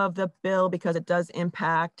parts of the bill because it does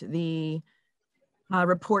impact the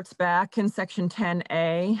reports back in section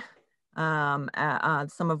 10A.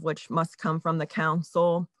 Some of which must come from the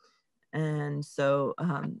council. And so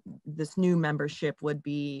this new membership would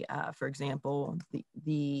be, for example,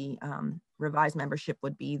 the revised membership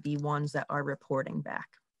would be the ones that are reporting back,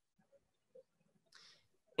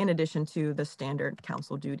 in addition to the standard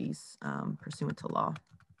council duties pursuant to law.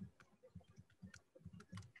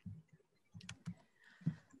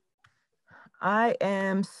 I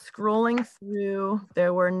am scrolling through.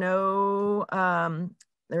 There would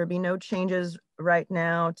be no changes right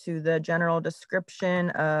now to the general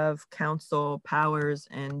description of council powers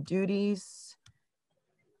and duties.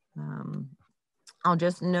 I'll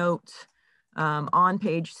just note on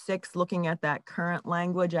page 6, looking at that current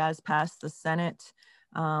language as passed the Senate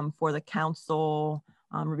for the council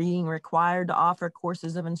being required to offer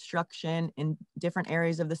courses of instruction in different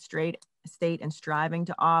areas of the state and striving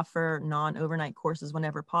to offer non-overnight courses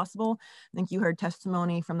whenever possible. I think you heard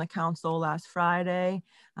testimony from the council last Friday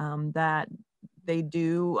that they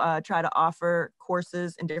do try to offer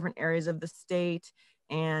courses in different areas of the state,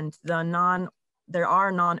 and there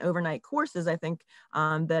are non-overnight courses. I think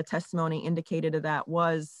the testimony indicated that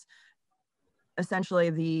was essentially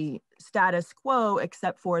the status quo,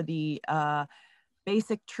 except for the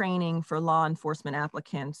basic training for law enforcement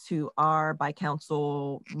applicants who are by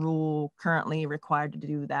council rule currently required to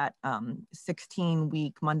do that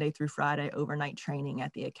 16-week Monday through Friday overnight training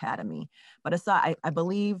at the academy. But aside, I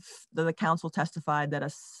believe that the council testified that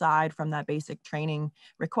aside from that basic training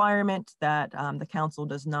requirement, that the council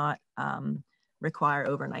does not require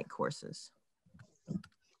overnight courses.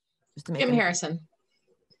 Just to make Jim Harrison.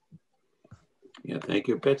 Yeah, thank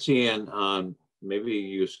you, Betsy Ann. Maybe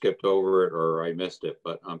you skipped over it or I missed it,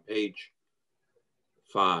 but on page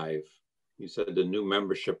 5, you said the new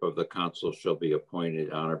membership of the council shall be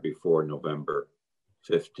appointed on or before November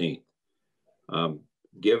 15th.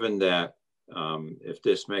 Given that if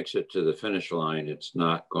this makes it to the finish line, it's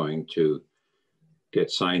not going to get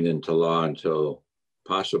signed into law until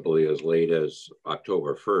possibly as late as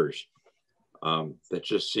October 1st, that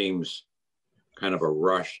just seems kind of a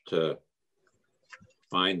rush to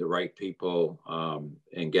find the right people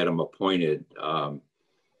and get them appointed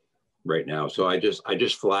right now. So I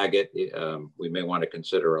just flag it. We may want to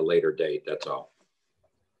consider a later date. That's all.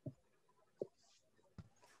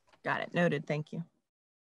 Got it. Noted. Thank you.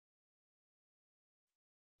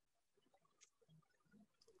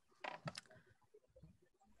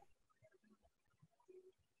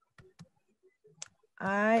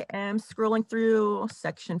 I am scrolling through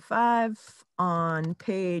section 5 on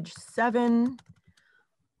page 7.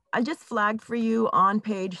 I just flagged for you on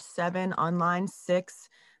page 7 on line 6.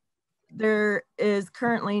 There is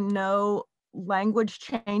currently no language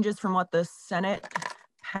changes from what the Senate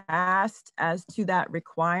passed as to that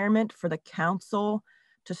requirement for the council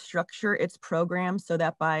to structure its program so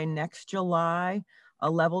that by next July, a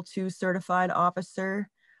level 2 certified officer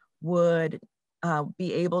would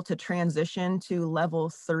be able to transition to level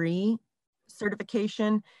 3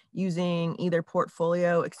 certification using either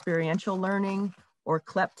portfolio experiential learning or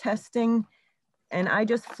CLEP testing. And I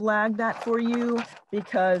just flagged that for you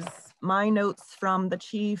because my notes from the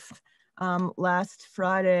chief last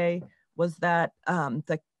Friday was that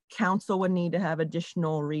the council would need to have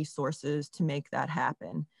additional resources to make that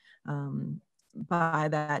happen by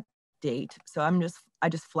that date. So I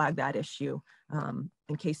just flagged that issue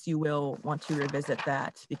in case you will want to revisit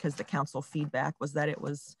that, because the council feedback was that it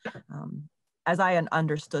was, as I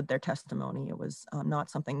understood their testimony, it was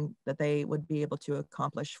not something that they would be able to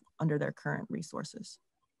accomplish under their current resources.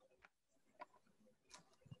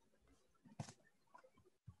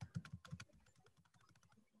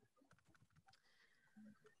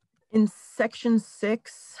 In section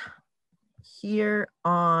 6, here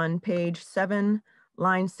on page 7,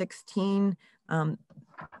 line 16,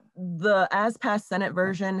 the as passed Senate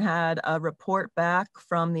version had a report back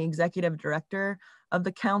from the executive director of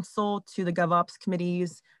the council to the GovOps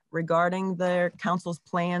committees regarding their council's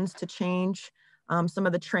plans to change some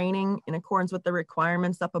of the training in accordance with the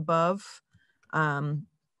requirements up above. And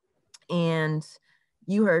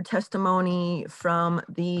you heard testimony from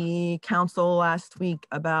the council last week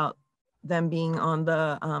about them being on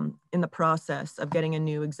the in the process of getting a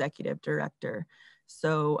new executive director.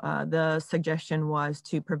 So the suggestion was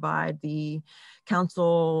to provide the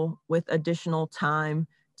council with additional time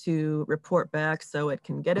to report back so it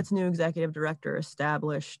can get its new executive director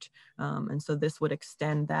established. And so this would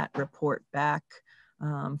extend that report back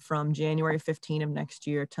from January 15 of next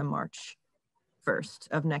year to March 1st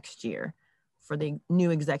of next year for the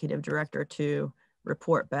new executive director to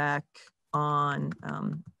report back on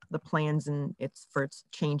the plans and for its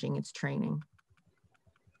changing its training.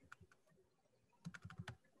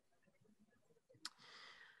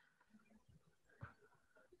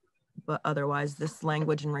 But otherwise, this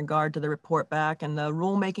language in regard to the report back and the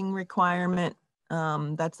rulemaking requirement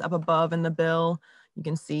that's up above in the bill, you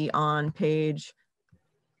can see on page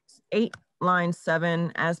 8, line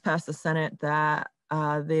 7, as passed the Senate, that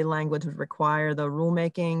the language would require the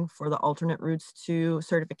rulemaking for the alternate routes to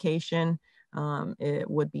certification. It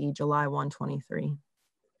would be July 1, 23,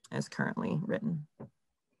 as currently written.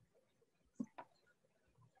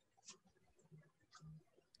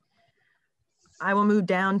 I will move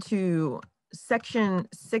down to section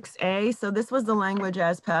 6A. So this was the language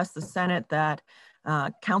as passed the Senate that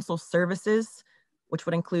council services, which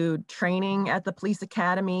would include training at the police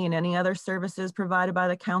academy and any other services provided by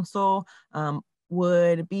the council,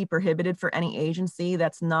 would be prohibited for any agency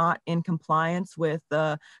that's not in compliance with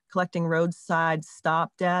collecting roadside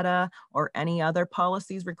stop data or any other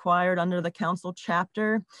policies required under the council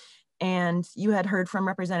chapter. And you had heard from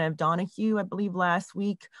Representative Donahue, I believe last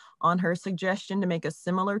week, on her suggestion to make a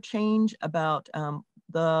similar change about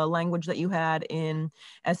the language that you had in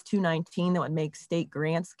S.124 that would make state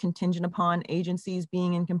grants contingent upon agencies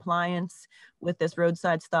being in compliance with this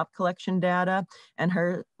roadside stop collection data. And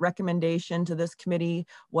her recommendation to this committee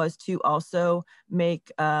was to also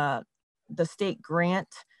make the state grant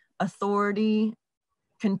authority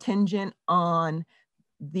contingent on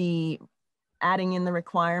the adding in the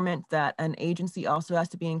requirement that an agency also has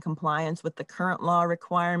to be in compliance with the current law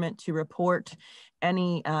requirement to report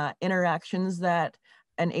any interactions that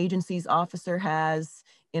an agency's officer has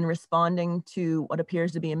in responding to what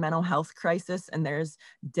appears to be a mental health crisis and there's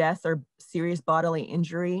death or serious bodily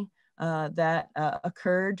injury that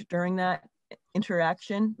occurred during that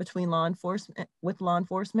interaction between law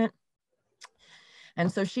enforcement. And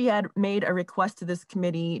so she had made a request to this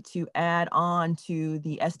committee to add on to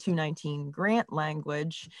the S.219 grant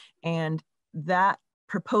language. And that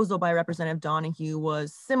proposal by Representative Donahue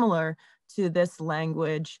was similar to this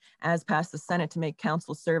language as passed the Senate to make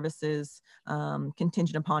council services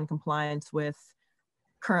contingent upon compliance with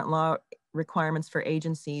current law requirements for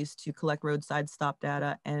agencies to collect roadside stop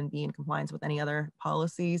data and be in compliance with any other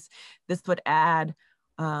policies. This would add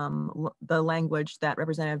the language that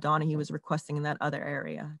Representative Donahue was requesting in that other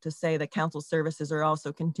area to say that council services are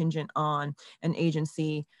also contingent on an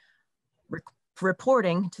agency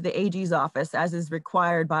reporting to the AG's office, as is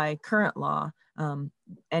required by current law,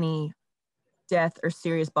 any death or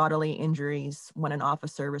serious bodily injuries when an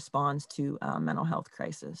officer responds to a mental health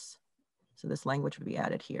crisis. So this language would be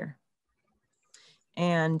added here.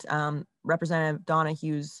 And Representative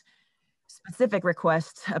Donahue's specific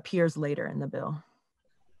request appears later in the bill.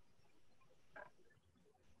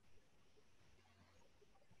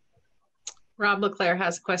 Rob Leclerc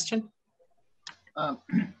has a question.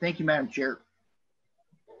 Thank you, Madam Chair.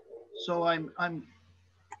 So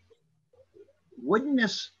wouldn't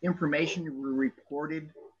this information be reported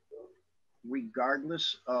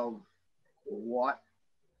regardless of what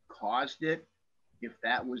caused it, if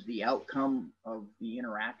that was the outcome of the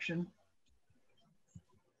interaction?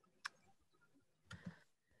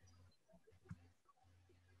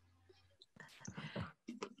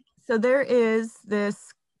 So there is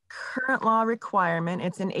this current law requirement.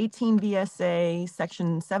 It's in 18 VSA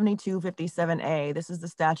section 7257A. This is the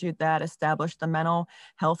statute that established the Mental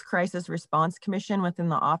Health Crisis Response Commission within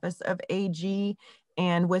the Office of AG.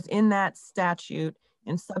 And within that statute,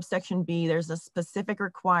 in subsection B, there's a specific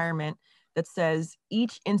requirement that says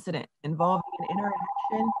each incident involving an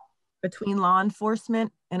interaction between law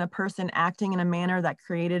enforcement and a person acting in a manner that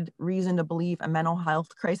created reason to believe a mental health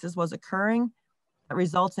crisis was occurring that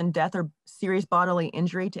results in death or serious bodily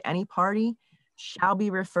injury to any party shall be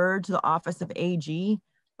referred to the Office of AG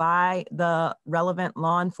by the relevant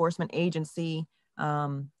law enforcement agency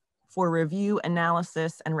for review,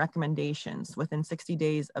 analysis, and recommendations within 60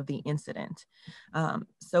 days of the incident. I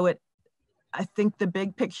think the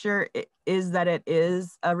big picture is that it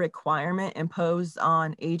is a requirement imposed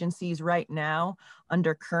on agencies right now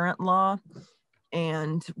under current law.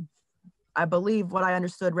 And I believe what I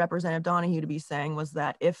understood Representative Donahue to be saying was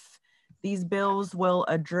that if these bills will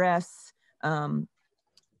address the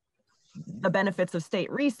benefits of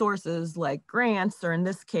state resources like grants, or in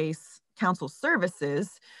this case, council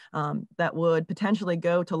services, that would potentially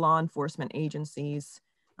go to law enforcement agencies,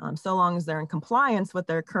 so long as they're in compliance with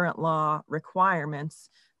their current law requirements,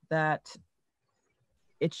 that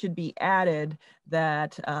it should be added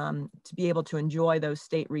that to be able to enjoy those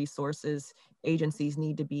state resources, agencies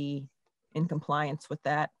need to be in compliance with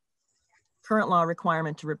that current law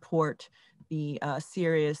requirement to report the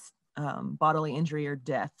serious bodily injury or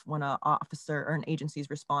death when an officer or an agency is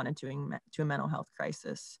responding to a mental health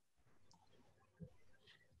crisis.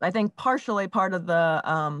 I think partially part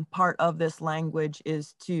of this language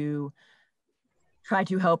is to try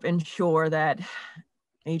to help ensure that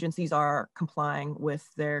agencies are complying with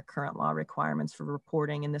their current law requirements for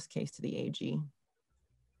reporting, in this case, to the AG.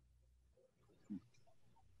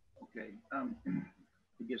 Okay, I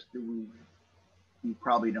guess you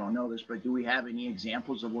probably don't know this, but do we have any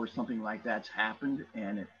examples of where something like that's happened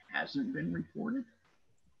and it hasn't been reported?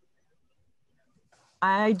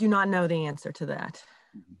 I do not know the answer to that.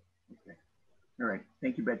 Okay. All right.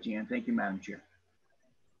 Thank you, Betsy Ann. Thank you, Madam Chair.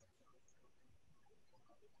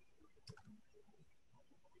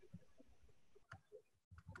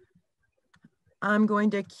 I'm going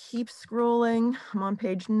to keep scrolling. I'm on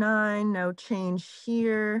page 9, no change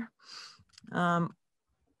here.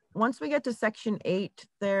 Once we get to section 8,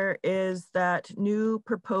 there is that new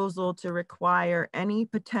proposal to require any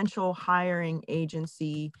potential hiring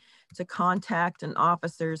agency to contact an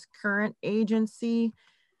officer's current agency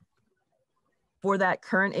for that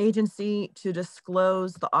current agency to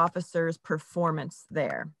disclose the officer's performance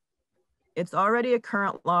there. It's already a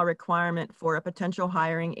current law requirement for a potential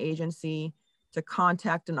hiring agency to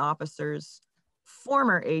contact an officer's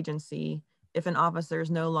former agency if an officer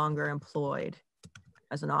is no longer employed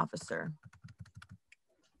as an officer.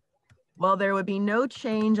 Well, there would be no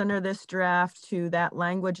change under this draft to that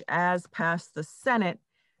language as passed the Senate,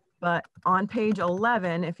 but on page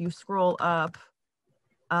 11, if you scroll up,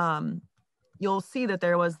 you'll see that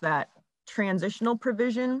there was that transitional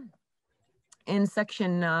provision in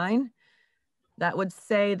section 9 that would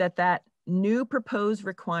say that that new proposed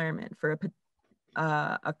requirement for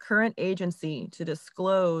a current agency to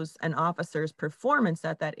disclose an officer's performance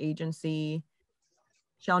at that agency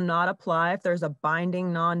shall not apply if there's a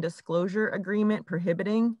binding non-disclosure agreement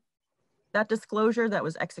prohibiting that disclosure that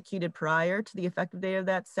was executed prior to the effective date of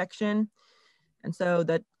that section. And so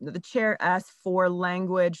the chair asked for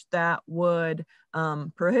language that would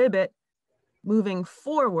prohibit moving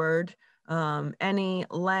forward any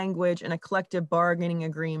language in a collective bargaining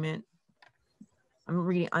agreement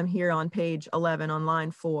I'm here on page 11 on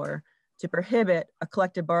line 4, to prohibit a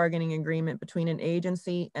collective bargaining agreement between an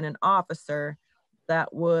agency and an officer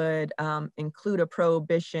that would include a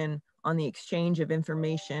prohibition on the exchange of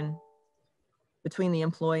information between the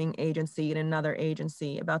employing agency and another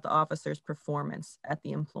agency about the officer's performance at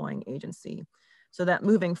the employing agency. So that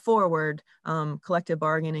moving forward, collective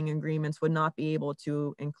bargaining agreements would not be able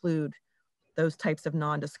to include those types of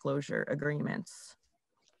non-disclosure agreements.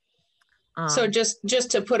 So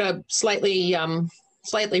just to put a slightly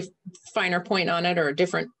finer point on it, or a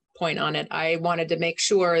different point on it, I wanted to make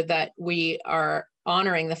sure that we are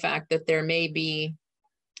honoring the fact that there may be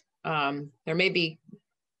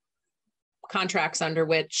contracts under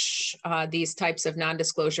which these types of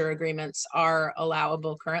non-disclosure agreements are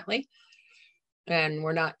allowable currently. And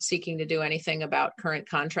we're not seeking to do anything about current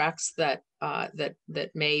contracts that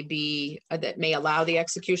may allow the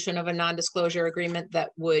execution of a non-disclosure agreement that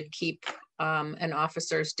would keep an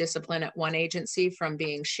officer's discipline at one agency from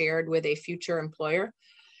being shared with a future employer.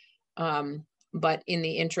 But in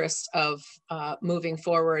the interest of moving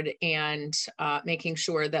forward and making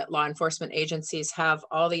sure that law enforcement agencies have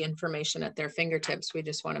all the information at their fingertips, we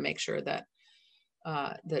just want to make sure that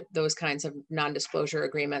that those kinds of non-disclosure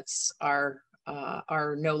agreements are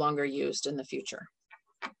no longer used in the future.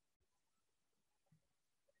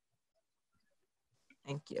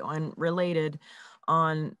 Thank you. And related,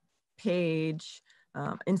 on page,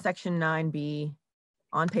 in section 9B,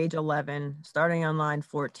 on page 11, starting on line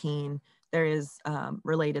 14, there is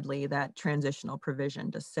relatedly that transitional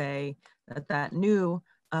provision to say that that new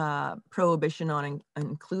prohibition on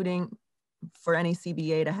including for any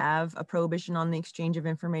CBA to have a prohibition on the exchange of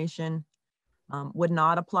information would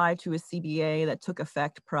not apply to a CBA that took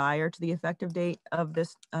effect prior to the effective date of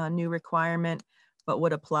this new requirement, but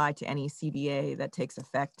would apply to any CBA that takes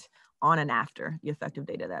effect on and after the effective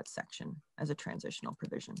date of that section as a transitional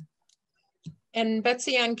provision. And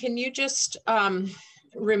Betsy Ann, can you just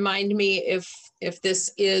remind me if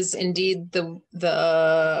this is indeed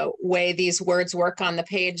the way these words work on the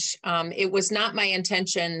page? It was not my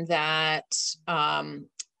intention that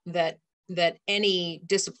that any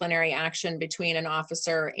disciplinary action between an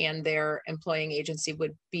officer and their employing agency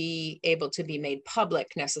would be able to be made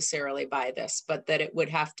public necessarily by this, but that it would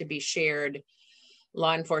have to be shared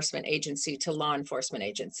law enforcement agency to law enforcement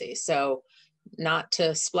agency. So not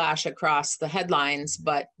to splash across the headlines,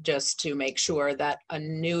 but just to make sure that a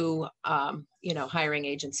new hiring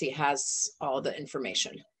agency has all the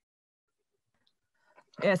information.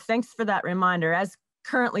 Yes, thanks for that reminder. As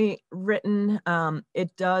currently written,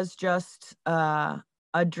 it does just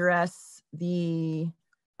address the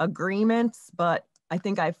agreements, but I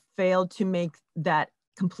think I failed to make that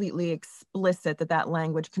completely explicit that that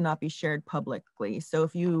language cannot be shared publicly. So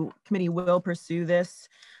if you committee will pursue this,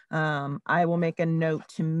 I will make a note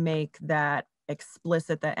to make that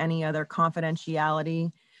explicit that any other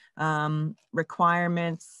confidentiality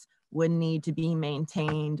requirements would need to be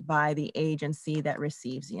maintained by the agency that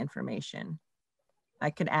receives the information. I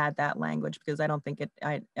could add that language because I don't think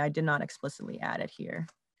I did not explicitly add it here.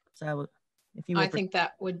 So if you, I think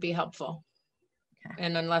that would be helpful. Okay.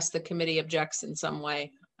 And unless the committee objects in some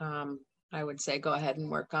way, I would say go ahead and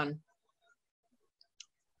work on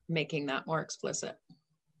making that more explicit.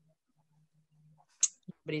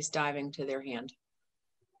 Nobody's diving to their hand.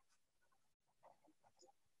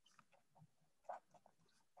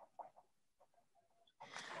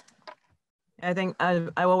 I think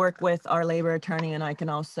I will work with our labor attorney, and I can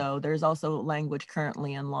also, there's also language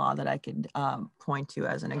currently in law that I could point to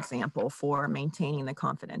as an example for maintaining the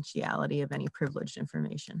confidentiality of any privileged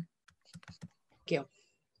information. Thank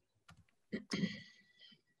you.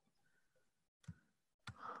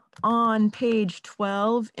 On page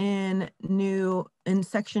 12 in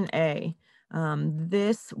section A,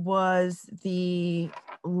 this was the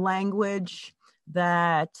language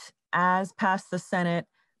that, as passed the Senate,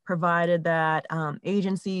 provided that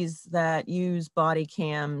agencies that use body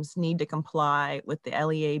cams need to comply with the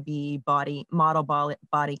LEAB model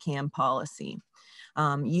body cam policy.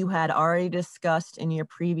 You had already discussed in your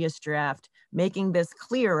previous draft making this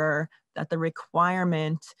clearer that the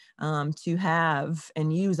requirement to have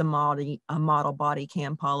and use a model body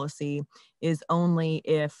cam policy is only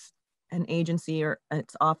if an agency or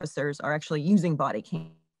its officers are actually using body cams.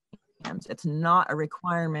 It's not a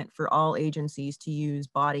requirement for all agencies to use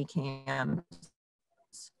body cams.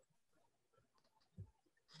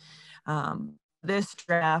 This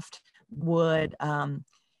draft would,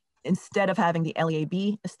 instead of having the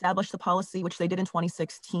LEAB establish the policy, which they did in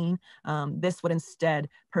 2016, this would instead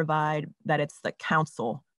provide that it's the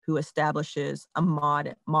council who establishes a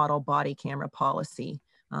model body camera policy,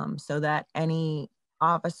 so that any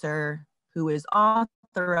officer who is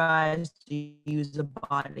authorized to use a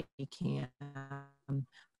body cam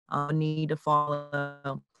need to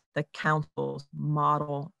follow the council's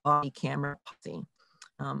model body camera policy.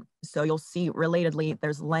 So you'll see relatedly,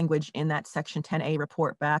 there's language in that section 10A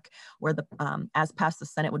report back where the, as passed, the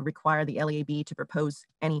Senate would require the LEAB to propose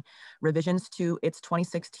any revisions to its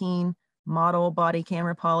 2016 model body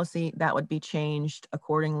camera policy that would be changed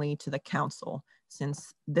accordingly to the council,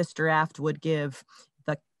 since this draft would give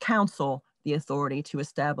the council the authority to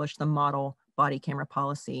establish the model body camera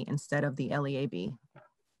policy instead of the LEAB.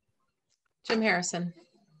 Jim Harrison.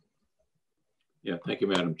 Yeah, thank you,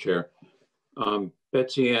 Madam Chair.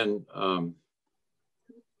 Betsy Ann,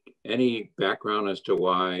 any background as to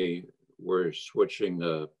why we're switching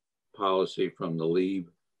the policy from the LEAB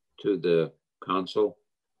to the council?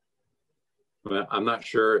 I'm not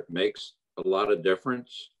sure it makes a lot of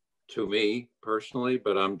difference to me personally,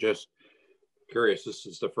 but I'm just curious. This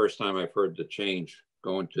is the first time I've heard the change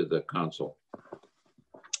going to the council.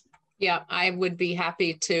 Yeah, I would be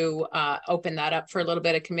happy to open that up for a little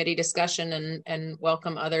bit of committee discussion and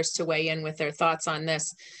welcome others to weigh in with their thoughts on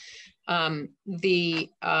this. The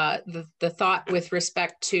thought with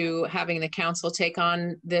respect to having the council take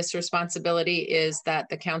on this responsibility is that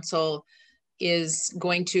the council is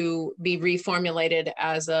going to be reformulated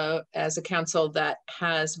as a council that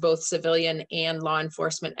has both civilian and law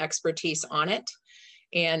enforcement expertise on it.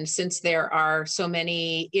 And since there are so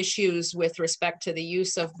many issues with respect to the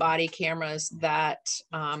use of body cameras that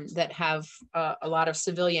that have a lot of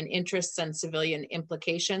civilian interests and civilian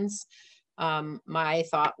implications, my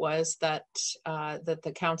thought was that that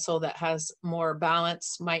the council that has more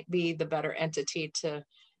balance might be the better entity to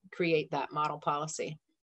create that model policy.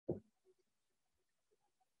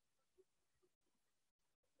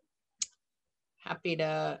 Happy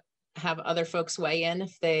to have other folks weigh in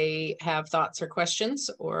if they have thoughts or questions,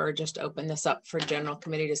 or just open this up for general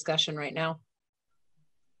committee discussion right now.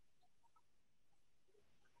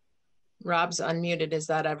 Rob's unmuted. Is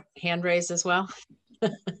that a hand raise as well?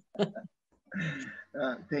 Thank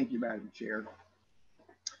you, Madam Chair.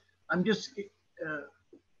 I'm just,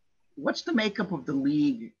 what's the makeup of the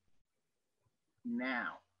league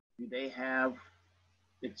now? Do they have,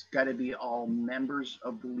 it's got to be all members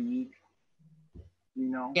of the league? You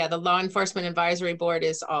know? Yeah, the Law Enforcement Advisory Board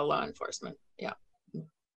is all law enforcement. Yeah.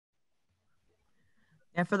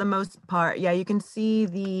 Yeah, for the most part, yeah, you can see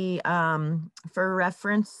the, for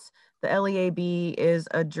reference, the LEAB is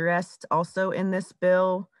addressed also in this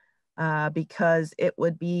bill because it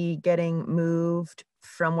would be getting moved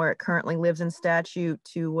from where it currently lives in statute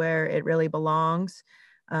to where it really belongs,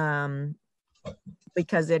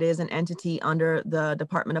 because it is an entity under the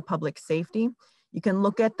Department of Public Safety. You can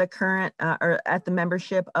look at the current or at the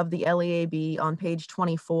membership of the LEAB on page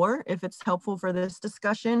 24 if it's helpful for this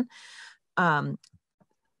discussion.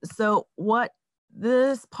 So what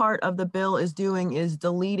this part of the bill is doing is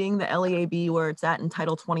deleting the LEAB where it's at in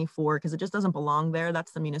Title 24 because it just doesn't belong there.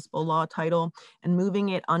 That's the municipal law title, and moving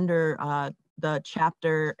it under the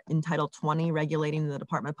chapter in Title 20 regulating the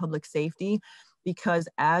Department of Public Safety, because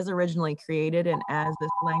as originally created and as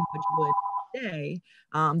this language would say,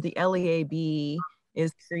 the LEAB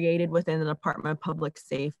is created within the Department of Public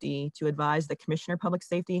Safety to advise the Commissioner of Public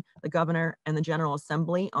Safety, the Governor, and the General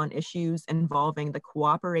Assembly on issues involving the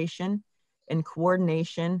cooperation and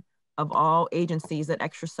coordination of all agencies that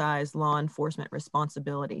exercise law enforcement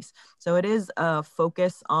responsibilities. So it is a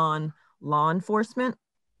focus on law enforcement.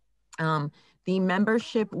 The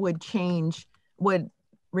membership would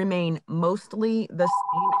remain mostly the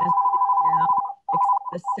same as now,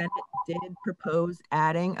 except the Senate did propose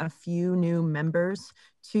adding a few new members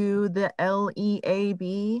to the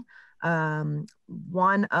LEAB.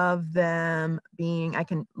 One of them being,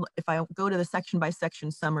 if I go to the section by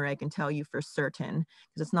section summary, I can tell you for certain,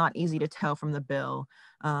 because it's not easy to tell from the bill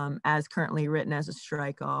as currently written as a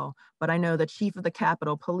strike all. But I know the Chief of the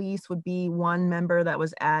Capitol Police would be one member that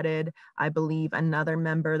was added. I believe another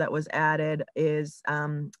member that was added is,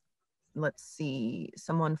 let's see,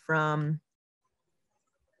 someone from,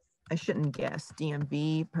 I shouldn't guess,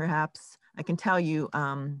 DMV perhaps. I can tell you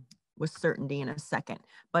with certainty in a second.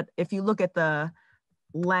 But if you look at the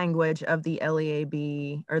language of the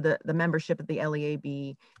LEAB or the membership of the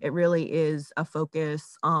LEAB, it really is a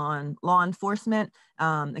focus on law enforcement,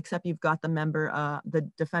 except you've got the member, the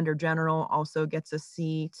Defender General also gets a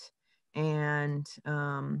seat, and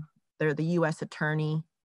they're the U.S. Attorney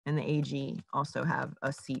and the AG also have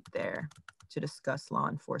a seat there to discuss law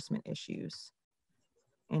enforcement issues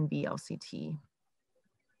and BLCT.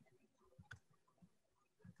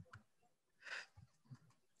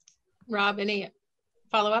 Rob, any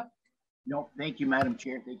follow-up? No, thank you, Madam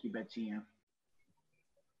Chair. Thank you, Betsy Ann.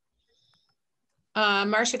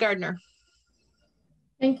 Marcia Gardner.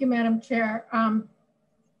 Thank you, Madam Chair.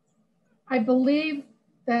 I believe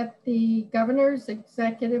that the governor's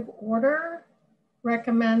executive order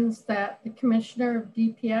recommends that the commissioner of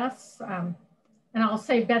DPS, and I'll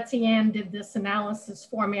say Betsy Ann did this analysis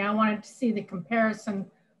for me. I wanted to see the comparison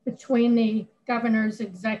between the governor's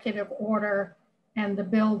executive order and the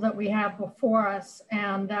bill that we have before us.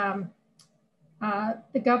 And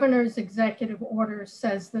the governor's executive order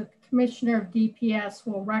says that the commissioner of DPS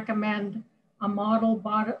will recommend a model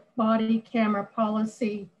body camera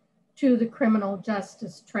policy to the Criminal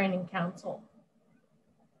Justice Training Council.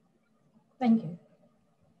 Thank you.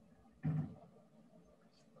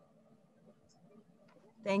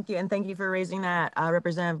 Thank you, and thank you for raising that,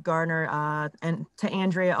 Representative Gardner, and to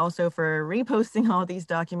Andrea also for reposting all of these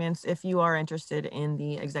documents. If you are interested in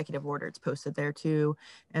the executive order, it's posted there too,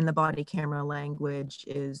 and the body camera language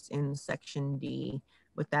is in Section D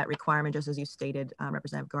with that requirement, just as you stated,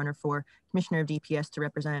 Representative Gardner, for Commissioner of DPS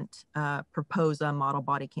to propose a model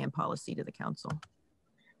body cam policy to the council.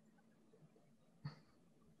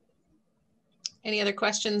 Any other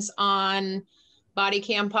questions on body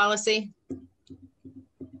cam policy?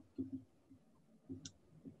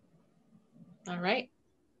 All right,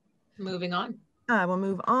 moving on. We'll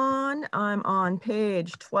move on. I'm on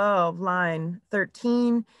page 12, line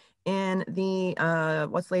 13 in the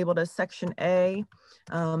what's labeled as Section A.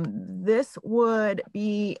 This would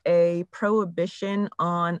be a prohibition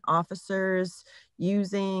on officers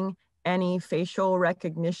using any facial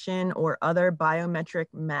recognition or other biometric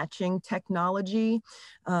matching technology,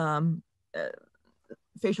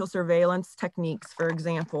 facial surveillance techniques, for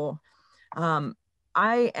example.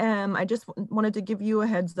 I just wanted to give you a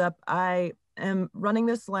heads up. I am running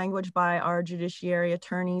this language by our judiciary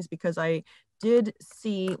attorneys because I did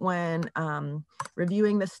see when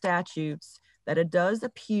reviewing the statutes that it does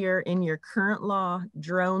appear in your current law,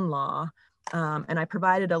 drone law, and I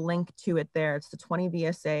provided a link to it there. It's the 20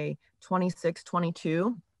 VSA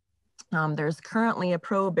 2622. There's currently a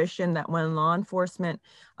prohibition that when law enforcement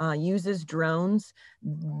uses drones,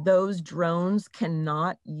 those drones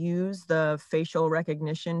cannot use the facial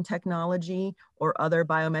recognition technology or other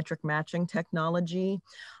biometric matching technology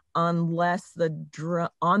unless the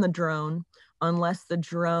drone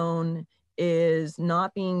is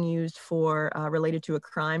not being used for related to a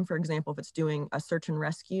crime. For example, if it's doing a search and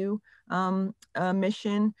rescue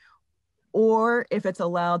mission, or if it's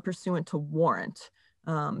allowed pursuant to warrant.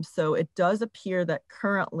 So it does appear that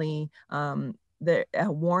currently a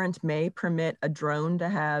warrant may permit a drone to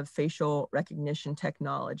have facial recognition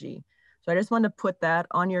technology. So I just wanted to put that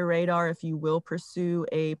on your radar if you will pursue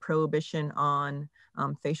a prohibition on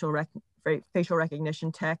facial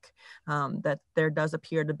recognition tech, that there does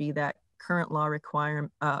appear to be that current law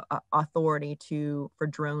requirement authority for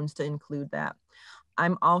drones to include that. I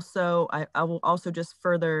will also just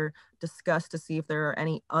further discuss to see if there are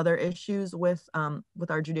any other issues with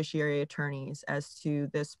our judiciary attorneys as to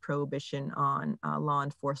this prohibition on law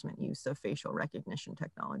enforcement use of facial recognition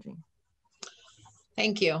technology.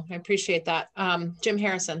 Thank you. I appreciate that. Jim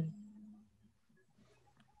Harrison.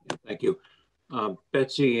 Thank you.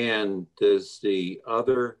 Betsy Ann, does the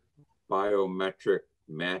other biometric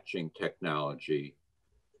matching technology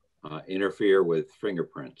interfere with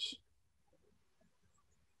fingerprints?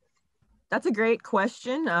 That's a great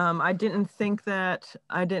question. I didn't think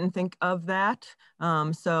of that.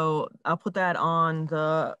 So I'll put that on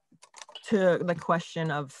to the question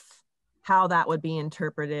of how that would be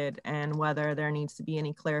interpreted and whether there needs to be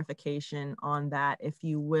any clarification on that if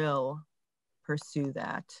you will pursue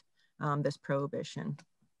that, this prohibition.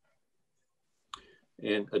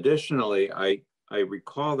 And additionally, I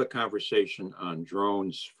recall the conversation on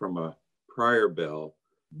drones from a prior bill.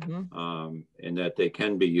 Mm-hmm. And that they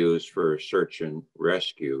can be used for search and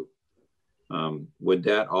rescue. Would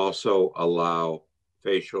that also allow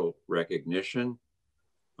facial recognition,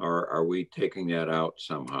 or are we taking that out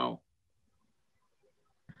somehow?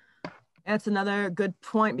 That's another good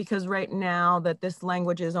point, because right now that this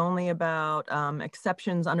language is only about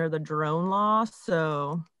exceptions under the drone law.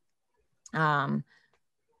 So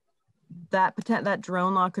that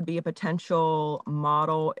drone law could be a potential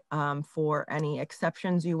model for any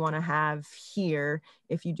exceptions you want to have here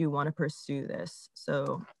if you do want to pursue this.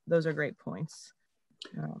 So those are great points.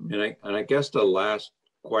 And I guess the last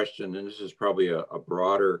question, and this is probably a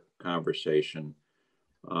broader conversation.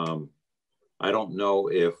 I don't know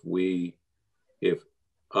if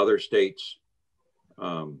other states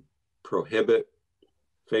prohibit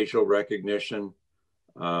facial recognition,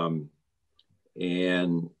 and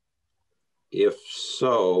if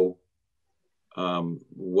so,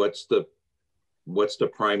 what's the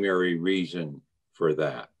primary reason for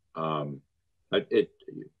that?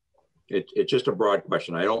 It's just a broad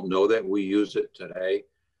question. I don't know that we use it today.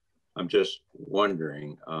 I'm just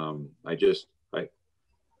wondering.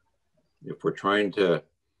 If we're trying to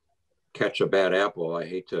catch a bad apple, I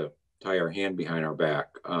hate to tie our hand behind our back.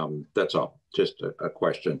 That's all. Just a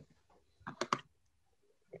question.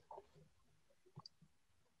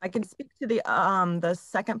 I can speak to the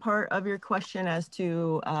second part of your question as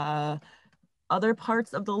to other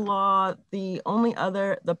parts of the law. The only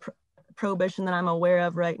other prohibition that I'm aware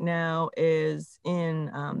of right now is in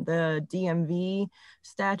the DMV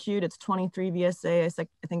statute. It's 23 VSA.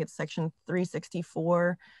 I think it's section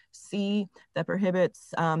 364C that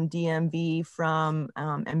prohibits DMV from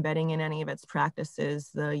embedding in any of its practices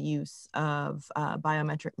the use of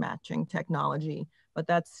biometric matching technology. But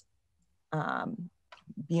that's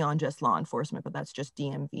beyond just law enforcement, but that's just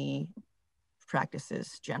DMV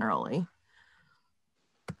practices generally.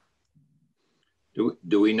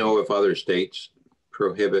 Do we know if other states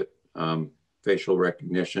prohibit facial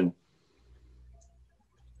recognition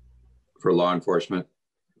for law enforcement?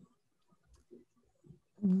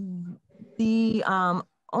 The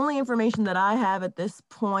only information that I have at this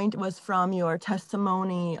point was from your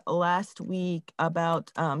testimony last week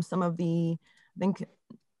about some of the, I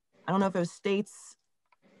don't know if it was states,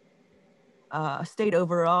 state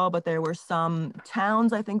overall, but there were some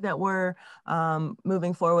towns, I think, that were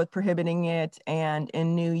moving forward with prohibiting it. And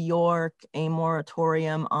in New York, a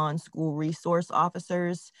moratorium on school resource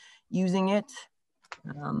officers using it.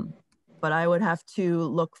 But I would have to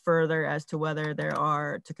look further as to whether there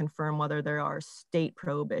are, to confirm whether there are state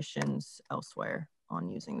prohibitions elsewhere on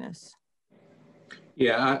using this.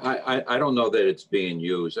 Yeah, I don't know that it's being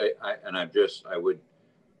used. I would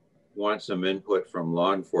want some input from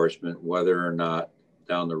law enforcement, whether or not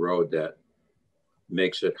down the road that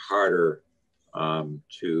makes it harder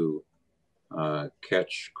to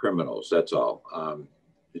catch criminals. That's all.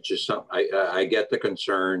 It's just something, I get the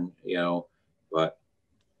concern, you know, but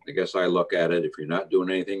I guess I look at it, if you're not doing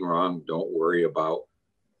anything wrong, don't worry about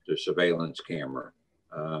the surveillance camera.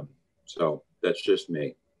 So that's just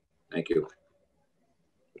me. Thank you.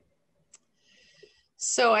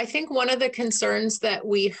 So I think one of the concerns that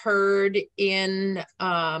we heard in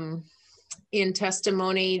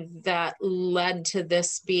testimony that led to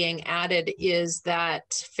this being added is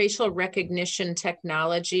that facial recognition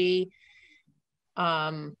technology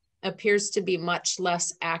appears to be much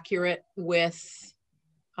less accurate with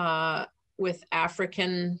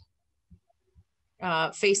African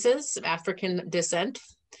faces, African descent.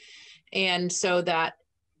 And so that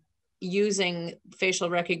using facial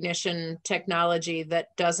recognition technology that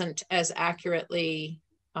doesn't as accurately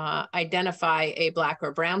identify a Black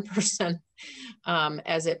or brown person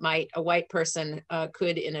as it might a white person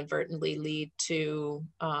could inadvertently lead to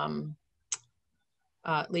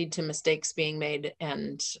mistakes being made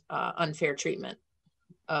and unfair treatment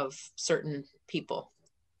of certain people.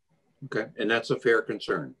 Okay, and that's a fair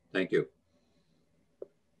concern. Thank you.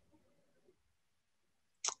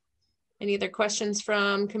 Any other questions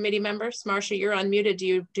from committee members? Marcia, you're unmuted.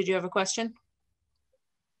 Did you have a question?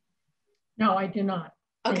 No, I do not.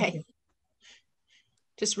 Okay.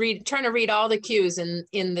 Just trying to read all the cues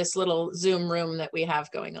in this little Zoom room that we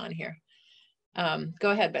have going on here. Go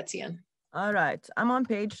ahead, Betsy Ann. All right, I'm on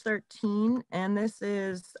page 13, and this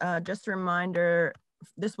is just a reminder.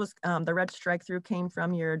 This was the red strike through came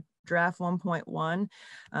from your draft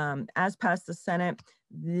 1.1. As passed the Senate,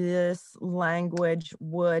 this language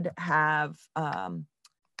would have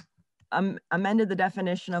amended the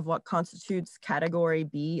definition of what constitutes category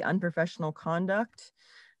B unprofessional conduct.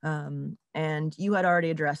 And you had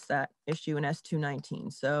already addressed that issue in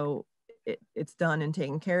S.124. So it's done and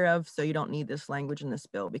taken care of. So you don't need this language in this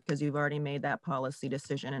bill because you've already made that policy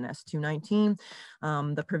decision in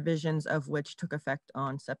S.124, the provisions of which took effect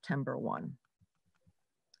on September 1.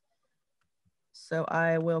 So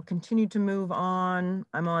I will continue to move on.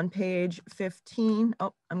 I'm on page 15.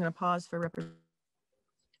 Oh, I'm going to pause for representation.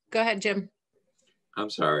 Go ahead, Jim. I'm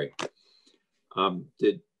sorry.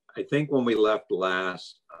 I think when we left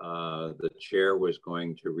last, the chair was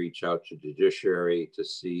going to reach out to Judiciary to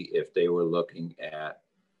see if they were looking at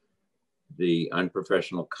the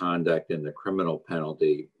unprofessional conduct and the criminal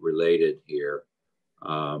penalty related here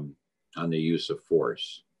on the use of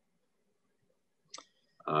force.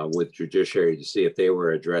 With Judiciary to see if they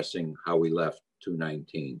were addressing how we left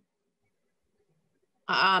 219.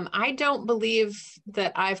 I don't believe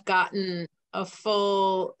that I've gotten a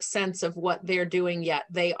full sense of what they're doing yet.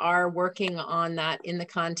 They are working on that in the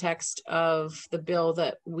context of the bill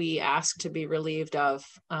that we asked to be relieved of.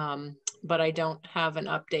 but I don't have an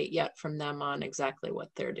update yet from them on exactly what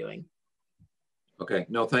they're doing. Okay,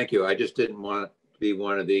 no, thank you. I just didn't want to be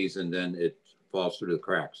one of these and then it falls through the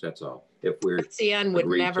cracks. That's all. If we're CN would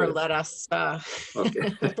never let us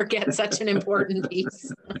okay. forget such an important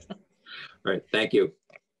piece. All right, thank you.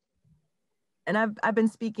 And I've been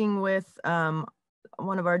speaking with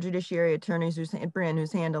one of our judiciary attorneys, Bryn,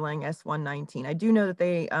 who's handling S.124. I do know that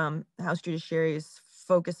they House Judiciary is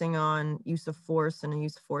focusing on use of force and a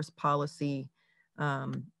use of force policy.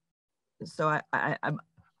 So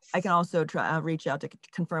I can also try reach out to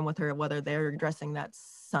confirm with her whether they're addressing that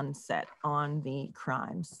sunset on the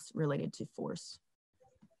crimes related to force.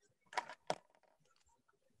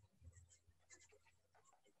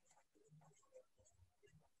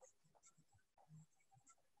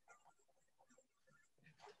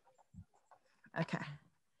 Okay.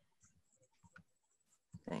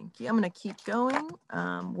 Thank you. I'm going to keep going.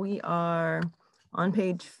 We are on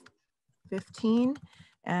page 15.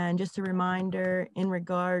 And just a reminder in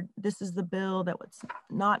regard, this is the bill that would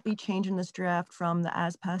not be changed in this draft from the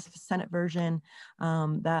as passed Senate version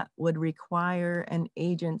that would require an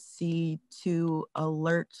agency to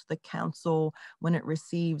alert the council when it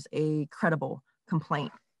receives a credible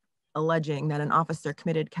complaint alleging that an officer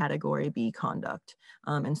committed category B conduct,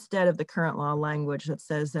 instead of the current law language that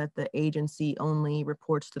says that the agency only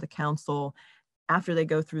reports to the council after they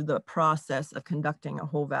go through the process of conducting a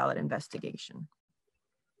whole valid investigation.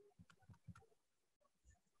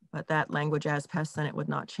 But that language as passed Senate would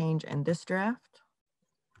not change in this draft.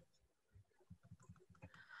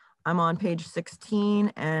 I'm on page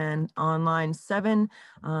 16 and on line 7.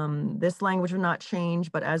 This language would not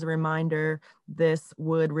change, but as a reminder, this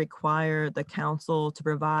would require the council to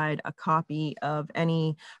provide a copy of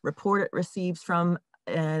any report it receives from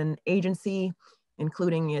an agency,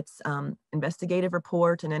 including its investigative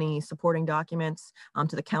report and any supporting documents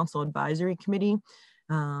to the Council Advisory Committee,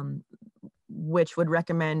 which would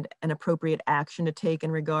recommend an appropriate action to take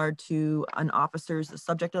in regard to an officer's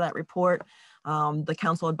subject of that report. The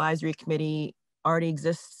Council Advisory Committee already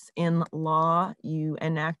exists in law. You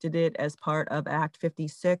enacted it as part of Act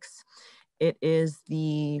 56. It is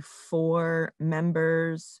the 4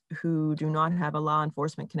 members who do not have a law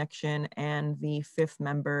enforcement connection, and the 5th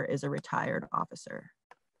member is a retired officer.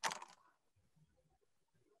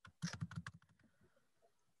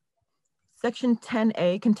 Section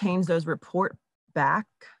 10A contains those reports back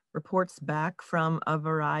from a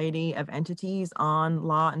variety of entities on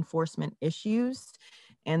law enforcement issues.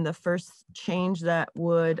 And the first change that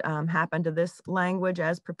would happen to this language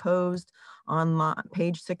as proposed on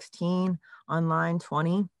page 16 on line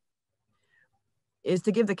 20 is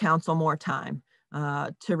to give the council more time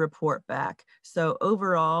to report back. So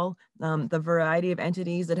overall, the variety of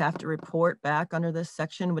entities that have to report back under this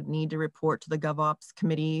section would need to report to the GovOps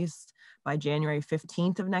committees by January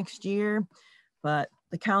 15th of next year. But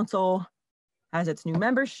the council has its new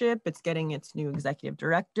membership, it's getting its new executive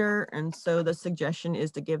director. And so the suggestion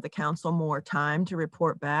is to give the council more time to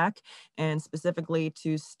report back, and specifically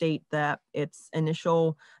to state that its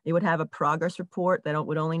initial, they would have a progress report that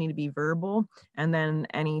would only need to be verbal, and then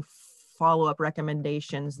any follow-up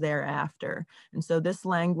recommendations thereafter. And so this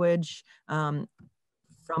language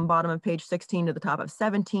from bottom of page 16 to the top of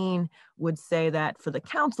 17 would say that for the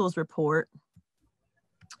council's report,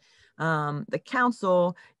 the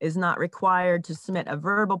council is not required to submit a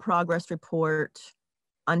verbal progress report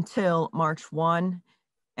until March 1,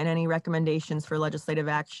 and any recommendations for legislative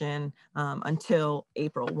action until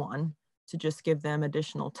April 1, to just give them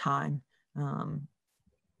additional time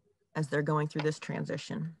as they're going through this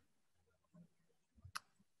transition.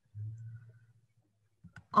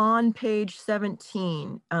 On page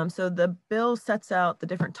 17, so the bill sets out the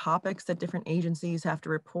different topics that different agencies have to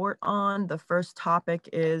report on. The first topic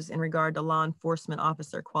is in regard to law enforcement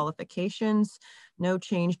officer qualifications. No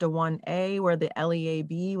change to 1A, where the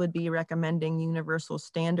LEAB would be recommending universal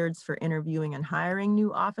standards for interviewing and hiring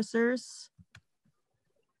new officers.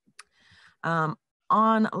 On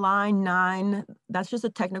line 9, that's just a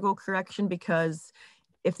technical correction, because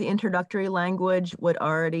if the introductory language would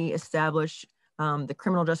already establish the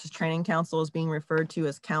Criminal Justice Training Council is being referred to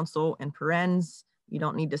as council in parens, you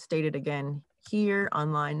don't need to state it again here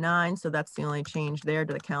on line 9. So that's the only change there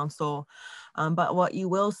to the council. But what you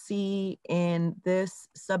will see in this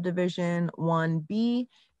subdivision 1B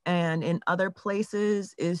and in other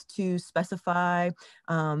places is to specify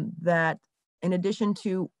that in addition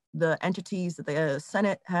to the entities that the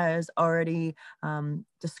Senate has already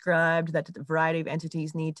described that the variety of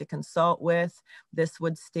entities need to consult with. This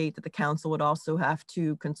would state that the council would also have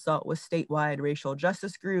to consult with statewide racial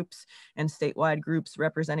justice groups and statewide groups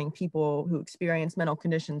representing people who experience mental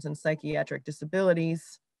conditions and psychiatric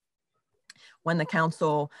disabilities. When the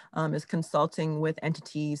council is consulting with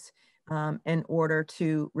entities in order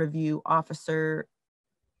to review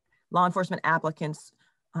law enforcement applicants'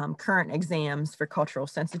 current exams for cultural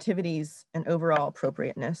sensitivities and overall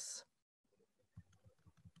appropriateness.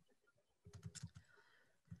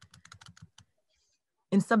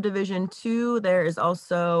 In subdivision 2, there is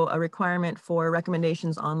also a requirement for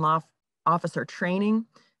recommendations on law officer training.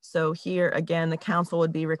 So here again, the council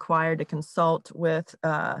would be required to consult with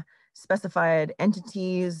specified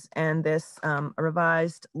entities, and this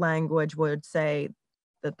revised language would say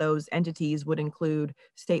that those entities would include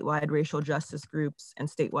statewide racial justice groups and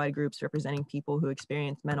statewide groups representing people who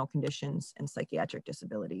experience mental conditions and psychiatric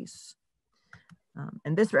disabilities.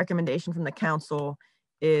 And this recommendation from the council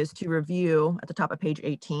is to review, at the top of page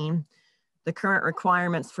 18, the current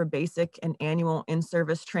requirements for basic and annual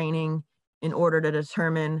in-service training in order to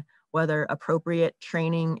determine whether appropriate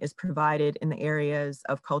training is provided in the areas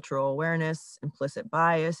of cultural awareness, implicit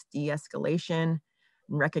bias, de-escalation,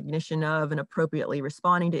 and recognition of and appropriately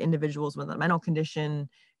responding to individuals with a mental condition,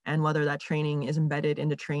 and whether that training is embedded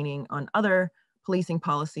into training on other policing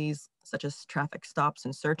policies, such as traffic stops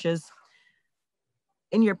and searches.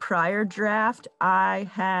 In your prior draft, I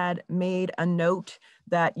had made a note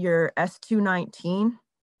that your S.124,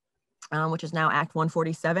 which is now Act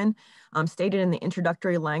 147, stated in the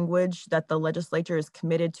introductory language that the legislature is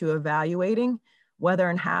committed to evaluating whether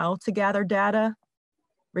and how to gather data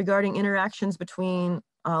regarding interactions between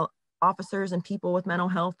officers and people with mental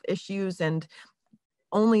health issues. And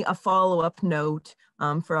only a follow-up note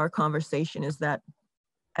for our conversation is that,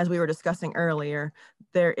 as we were discussing earlier,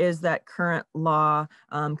 there is that current law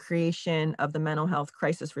creation of the Mental Health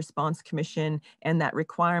Crisis Response Commission, and that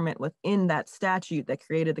requirement within that statute that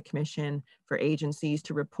created the commission for agencies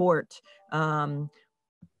to report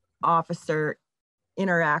officer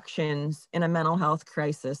interactions in a mental health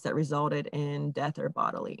crisis that resulted in death or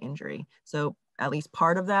bodily injury. So at least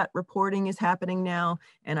part of that reporting is happening now,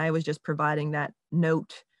 and I was just providing that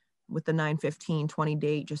note with the 9/15/20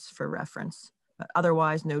 date just for reference. But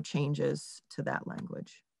otherwise, no changes to that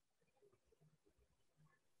language.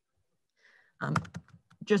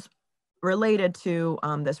 Just related to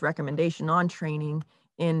this recommendation on training,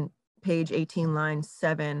 in page 18, line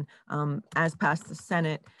 7, as passed the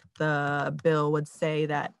Senate, the bill would say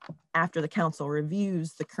that after the council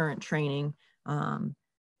reviews the current training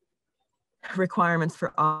requirements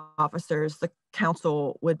for officers, the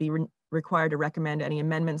council would be required to recommend any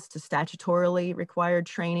amendments to statutorily required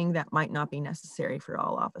training that might not be necessary for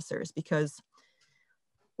all officers, because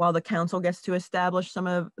while the council gets to establish some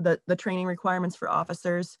of the training requirements for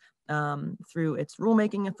officers through its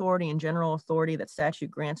rulemaking authority and general authority that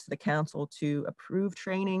statute grants to the council to approve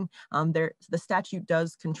training, the statute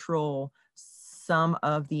does control some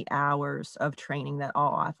of the hours of training that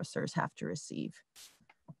all officers have to receive.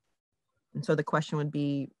 And so the question would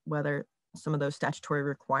be whether some of those statutory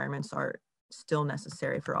requirements are still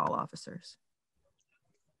necessary for all officers.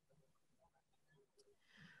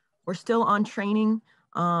 We're still on training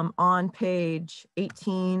on page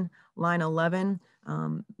 18, line 11.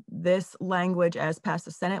 This language, as passed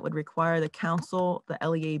the Senate, would require the council, the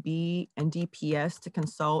LEAB, and DPS to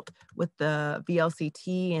consult with the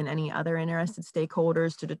VLCT and any other interested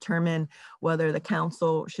stakeholders to determine whether the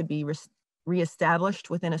council should be reestablished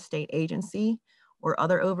within a state agency or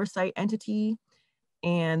other oversight entity.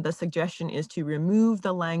 And the suggestion is to remove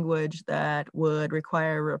the language that would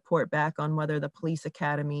require a report back on whether the police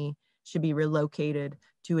academy should be relocated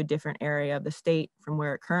to a different area of the state from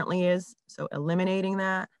where it currently is. So eliminating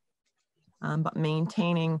that, but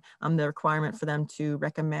maintaining the requirement for them to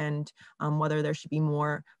recommend whether there should be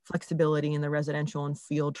more flexibility in the residential and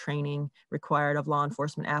field training required of law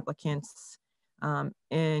enforcement applicants,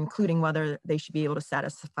 including whether they should be able to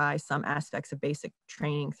satisfy some aspects of basic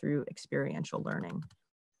training through experiential learning.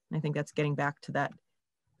 And I think that's getting back to that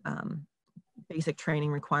basic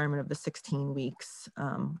training requirement of the 16 weeks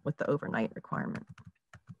with the overnight requirement.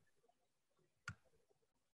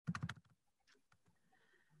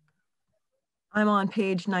 I'm on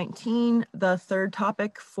page 19. The third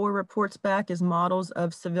topic for reports back is models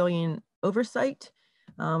of civilian oversight.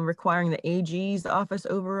 requiring the AG's office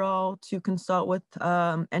overall to consult with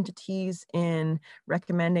entities in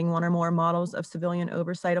recommending one or more models of civilian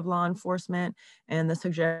oversight of law enforcement. And the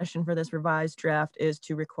suggestion for this revised draft is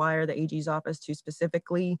to require the AG's office to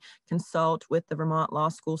specifically consult with the Vermont Law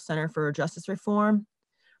School Center for Justice Reform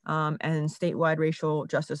and statewide racial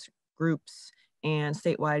justice groups and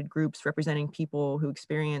statewide groups representing people who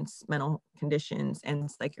experience mental conditions and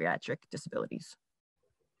psychiatric disabilities.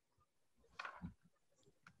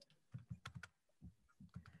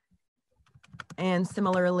 And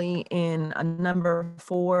similarly, in number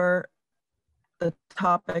 4, the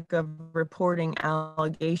topic of reporting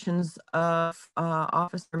allegations of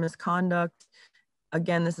officer misconduct.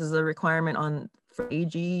 Again, this is a requirement for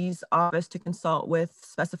AG's office to consult with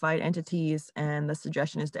specified entities, and the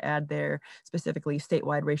suggestion is to add there specifically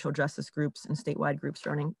statewide racial justice groups and statewide groups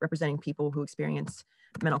representing people who experience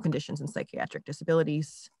mental conditions and psychiatric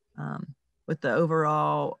disabilities. With the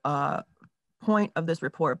overall point of this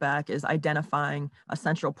report back is identifying a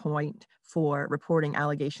central point for reporting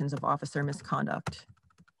allegations of officer misconduct,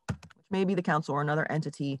 which may be the council or another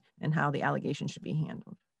entity, and how the allegation should be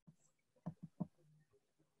handled.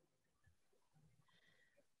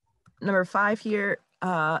 Number 5 here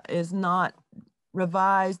is not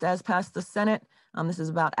revised as passed the Senate. This is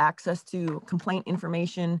about access to complaint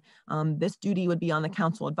information. This duty would be on the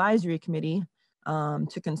Council Advisory Committee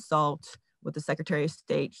to consult with the Secretary of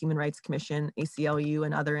State, Human Rights Commission, ACLU,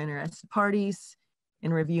 and other interested parties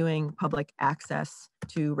in reviewing public access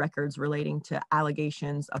to records relating to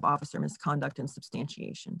allegations of officer misconduct and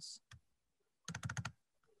substantiations.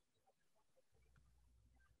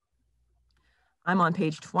 I'm on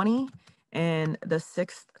page 20, and the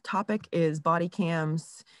 6th topic is body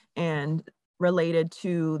cams, and related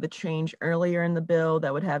to the change earlier in the bill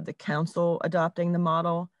that would have the council adopting the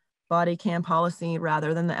model body cam policy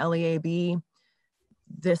rather than the LEAB.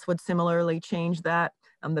 This would similarly change that.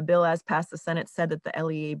 The bill as passed the Senate said that the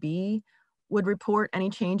LEAB would report any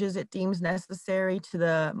changes it deems necessary to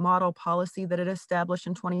the model policy that it established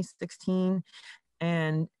in 2016.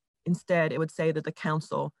 And instead, it would say that the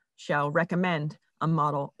council shall recommend a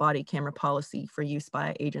model body camera policy for use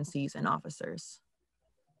by agencies and officers.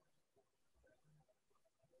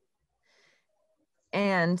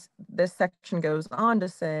 And this section goes on to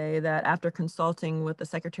say that after consulting with the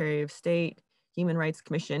Secretary of State, Human Rights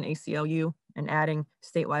Commission, ACLU, and adding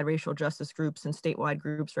statewide racial justice groups and statewide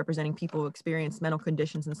groups representing people who experience mental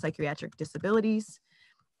conditions and psychiatric disabilities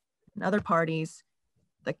and other parties,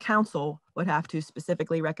 the council would have to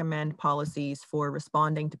specifically recommend policies for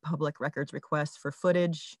responding to public records requests for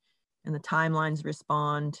footage and the timelines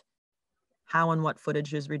respond, how and what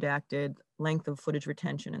footage is redacted, length of footage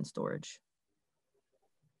retention and storage.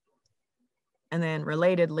 And then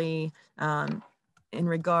relatedly, in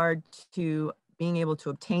regard to being able to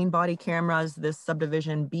obtain body cameras, this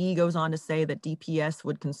subdivision B goes on to say that DPS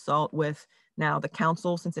would consult with now the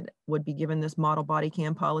council, since it would be given this model body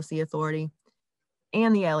cam policy authority,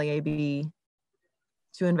 and the LEAB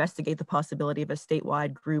to investigate the possibility of a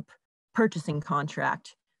statewide group purchasing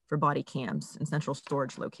contract for body cams in central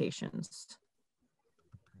storage locations.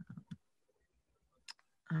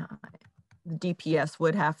 The DPS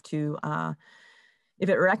would have to, if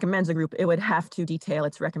it recommends a group, it would have to detail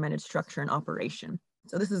its recommended structure and operation.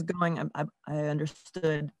 So this is going, I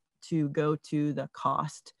understood, to go to the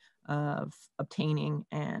cost of obtaining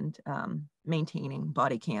and maintaining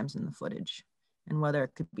body cams in the footage, and whether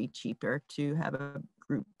it could be cheaper to have a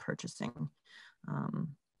group purchasing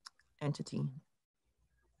entity.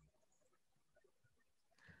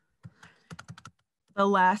 The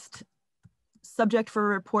last subject for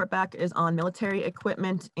a report back is on military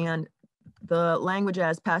equipment, and the language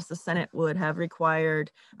as passed the Senate would have required,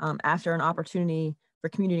 after an opportunity for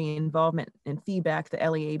community involvement and feedback, the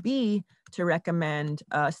LEAB to recommend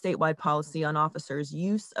a statewide policy on officers'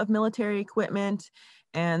 use of military equipment.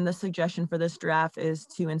 And the suggestion for this draft is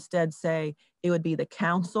to instead say it would be the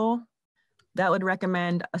council that would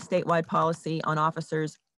recommend a statewide policy on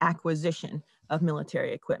officers' acquisition of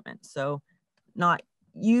military equipment. So not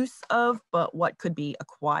use of, but what could be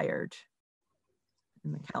acquired.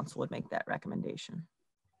 And the council would make that recommendation.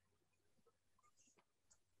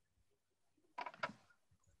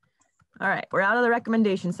 All right, we're out of the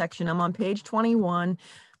recommendation section. I'm on page 21.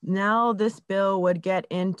 Now this bill would get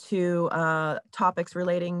into topics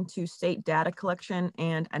relating to state data collection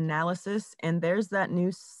and analysis. And there's that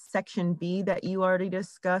new section B that you already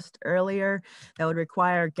discussed earlier that would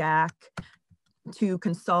require GAC to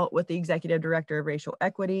consult with the Executive Director of Racial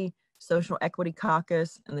Equity, Social Equity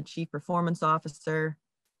Caucus, and the Chief Performance Officer,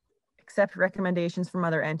 accept recommendations from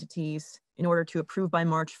other entities in order to approve by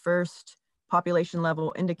March 1st population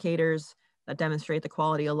level indicators that demonstrate the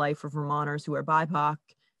quality of life for Vermonters who are BIPOC,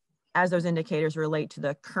 as those indicators relate to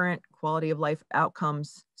the current quality of life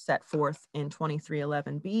outcomes set forth in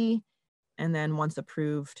 2311B. And then once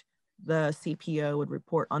approved, the CPO would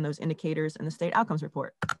report on those indicators in the state outcomes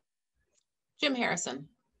report. Jim Harrison.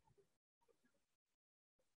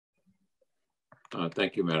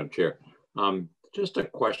 Thank you, Madam Chair. Just a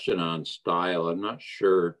question on style. I'm not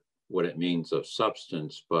sure what it means of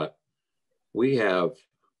substance, but we have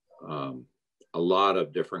a lot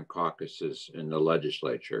of different caucuses in the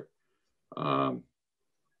legislature.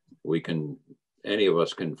 Any of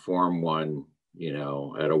us can form one, you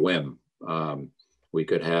know, at a whim. We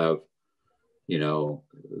could have, you know,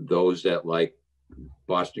 those that like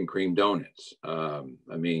Boston cream donuts. I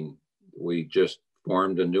mean, we just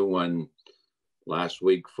formed a new one last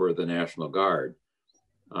week for the National Guard.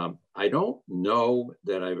 I don't know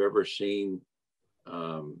that I've ever seen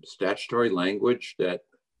statutory language that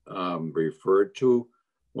referred to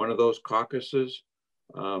one of those caucuses.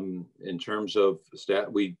 In terms of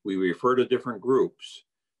we refer to different groups,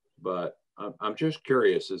 but I'm just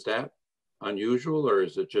curious, is that unusual, or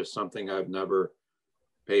is it just something I've never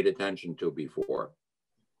paid attention to before?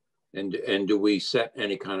 And do we set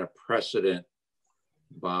any kind of precedent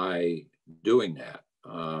by doing that?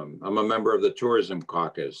 I'm a member of the Tourism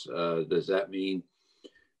Caucus. Does that mean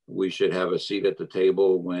we should have a seat at the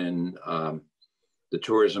table when the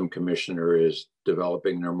Tourism Commissioner is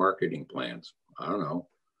developing their marketing plans? I don't know.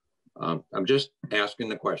 I'm just asking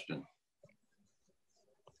the question.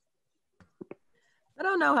 I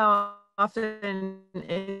don't know how often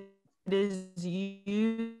it is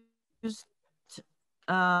used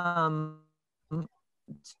to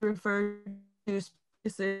refer to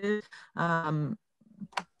spaces.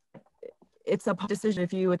 It's a decision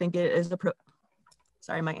if you would think it is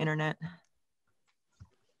sorry, my internet.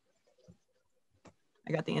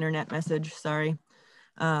 I got the internet message, sorry.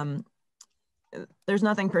 There's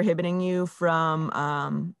nothing prohibiting you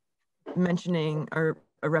from mentioning or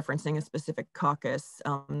referencing a specific caucus.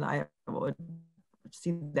 I would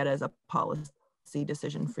see that as a policy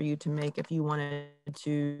decision for you to make if you wanted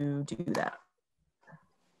to do that.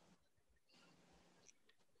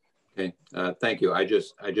 Okay, thank you. I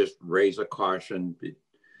just raise a caution.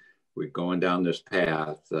 We're going down this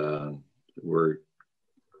path where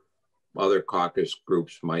other caucus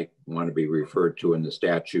groups might want to be referred to in the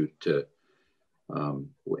statute to, and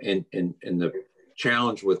the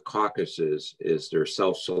challenge with caucuses is they're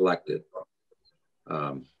self-selected.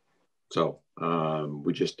 I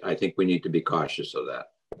think we need to be cautious of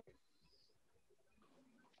that.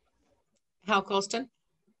 Hal Colston.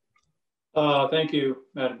 Thank you,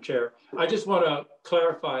 Madam Chair. I just want to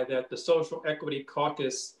clarify that the Social Equity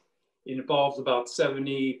Caucus involves about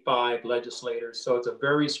 75 legislators, so it's a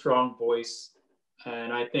very strong voice,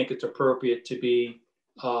 and I think it's appropriate to be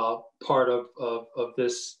part of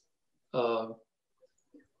this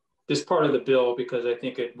this part of the bill, because I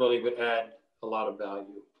think it really would add a lot of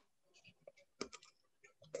value.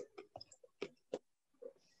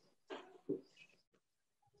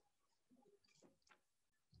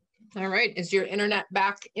 All right, is your internet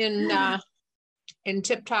back in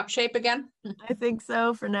tip-top shape again? I think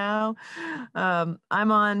so for now. I'm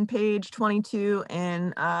on page 22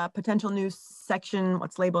 in potential news section,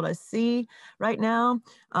 what's labeled as C right now.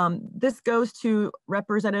 This goes to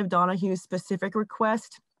Representative Donahue's specific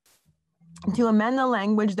request to amend the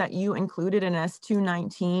language that you included in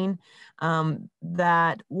S.124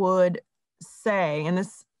 that would say, and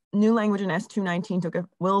this new language in S.124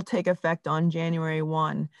 will take effect on January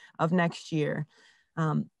 1 of next year.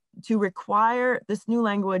 To require, this new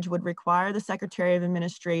language would require the Secretary of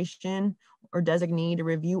Administration or designee to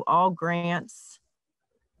review all grants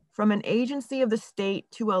from an agency of the state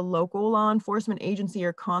to a local law enforcement agency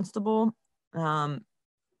or constable,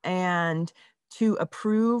 and to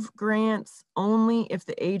approve grants only if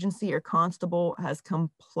the agency or constable has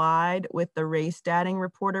complied with the race data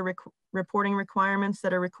reporting requirements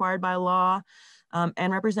that are required by law,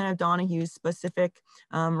 and Representative Donahue's specific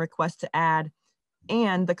request to add,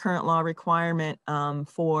 and the current law requirement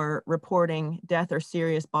for reporting death or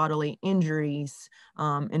serious bodily injuries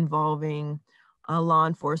involving a law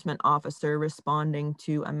enforcement officer responding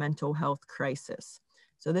to a mental health crisis.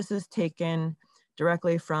 So this is taken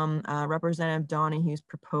directly from Representative Donahue's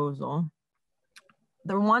proposal.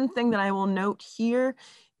 The one thing that I will note here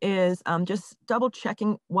is just double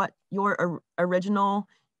checking what your original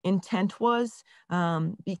intent was,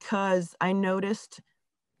 because I noticed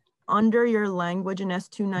under your language in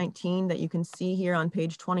S.124 that you can see here on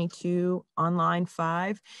page 22 on line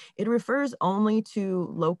 5, it refers only to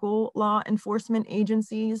local law enforcement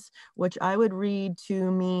agencies, which I would read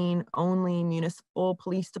to mean only municipal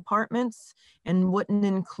police departments and wouldn't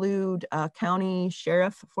include county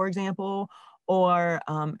sheriff, for example, or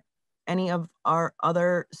any of our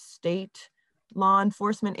other state law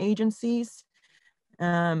enforcement agencies.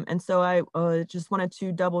 And so I just wanted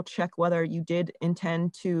to double check whether you did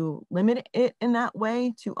intend to limit it in that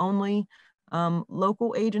way to only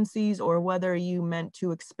local agencies, or whether you meant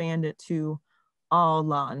to expand it to all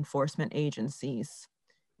law enforcement agencies.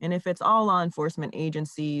 And if it's all law enforcement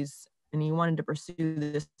agencies and you wanted to pursue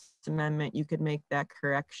this amendment, you could make that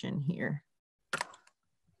correction here.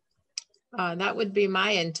 That would be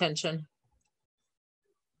my intention.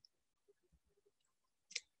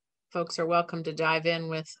 Folks are welcome to dive in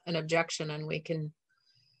with an objection and we can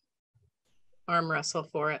arm wrestle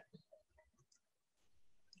for it.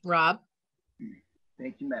 Rob?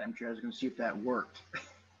 Thank you, Madam Chair. I was going to see if that worked.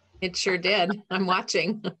 It sure did. I'm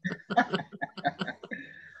watching.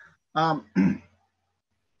 I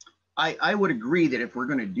would agree that if we're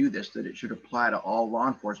going to do this, that it should apply to all law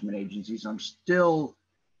enforcement agencies. I'm still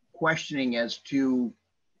questioning as to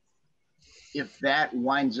if that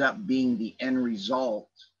winds up being the end result.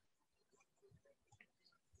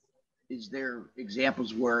 Is there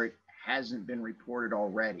examples where it hasn't been reported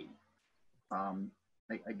already?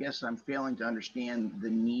 I guess I'm failing to understand the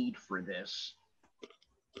need for this.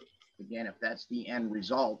 Again, if that's the end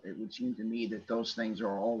result, it would seem to me that those things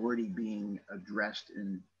are already being addressed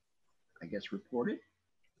and, I guess, reported.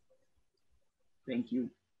 Thank you.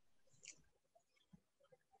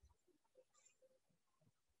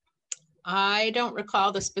 I don't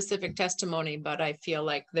recall the specific testimony, but I feel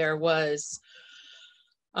like there was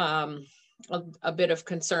a bit of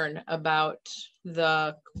concern about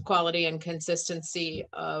the quality and consistency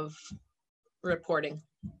of reporting.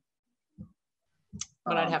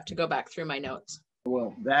 But I'd have to go back through my notes.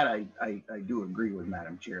 Well, that I do agree with,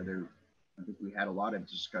 Madam Chair. I think we had a lot of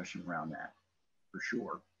discussion around that, for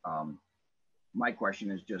sure. My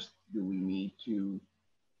question is just, do we need to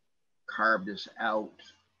carve this out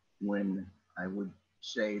when I would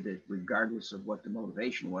say that regardless of what the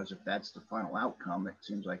motivation was, if that's the final outcome, it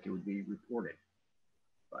seems like it would be reported.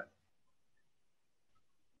 But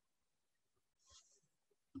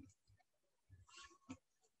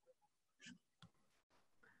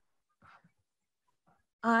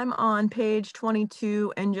I'm on page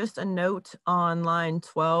 22, and just a note on line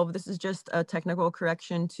 12. This is just a technical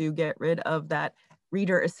correction to get rid of that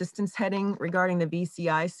reader assistance heading regarding the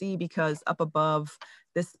VCIC, because up above,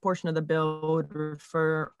 this portion of the bill would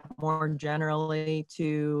refer more generally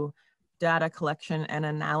to data collection and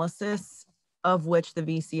analysis, of which the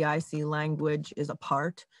VCIC language is a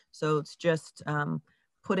part. So it's just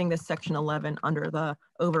putting this section 11 under the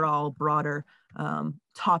overall broader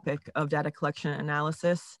topic of data collection and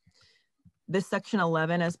analysis. This section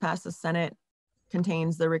 11, as passed the Senate,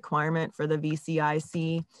 contains the requirement for the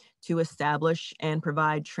VCIC to establish and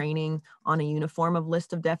provide training on a uniform of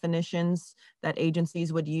list of definitions that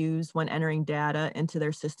agencies would use when entering data into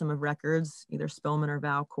their system of records, either Spillman or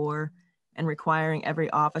Valcor, and requiring every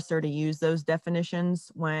officer to use those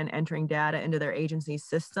definitions when entering data into their agency's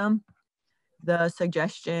system. The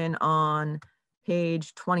suggestion on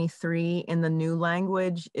page 23 in the new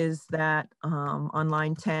language is that on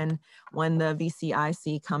line 10, when the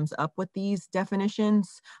VCIC comes up with these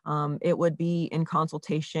definitions, it would be in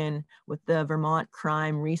consultation with the Vermont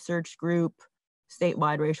Crime Research Group,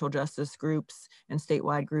 statewide racial justice groups, and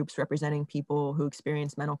statewide groups representing people who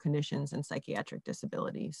experience mental conditions and psychiatric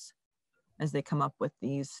disabilities as they come up with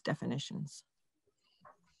these definitions.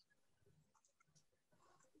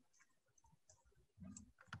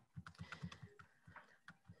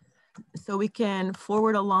 So we can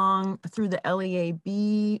forward along through the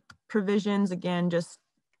LEAB provisions, again, just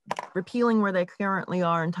repealing where they currently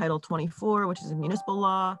are in Title 24, which is a municipal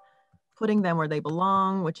law, putting them where they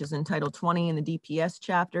belong, which is in Title 20 in the DPS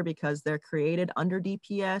chapter, because they're created under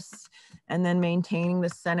DPS, and then maintaining the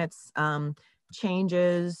Senate's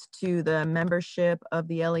changes to the membership of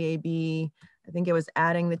the LEAB. I think it was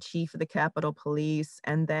adding the chief of the Capitol Police,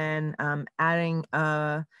 and then adding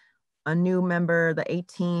a new member, the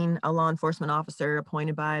 18, a law enforcement officer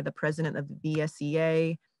appointed by the president of the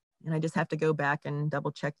BSEA. And I just have to go back and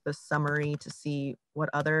double check the summary to see what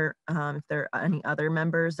other, if there are any other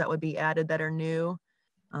members that would be added that are new.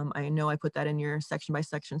 I know I put that in your section by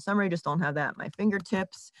section summary, just don't have that at my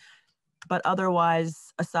fingertips. But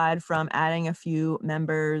otherwise, aside from adding a few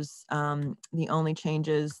members, the only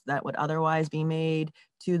changes that would otherwise be made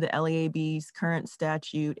to the LEAB's current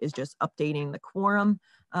statute is just updating the quorum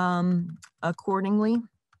accordingly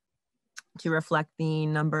to reflect the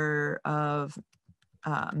number of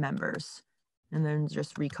members, and then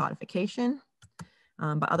just recodification.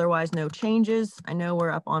 But otherwise, no changes. I know we're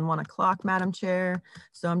up on 1 o'clock, Madam Chair,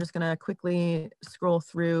 so I'm just gonna quickly scroll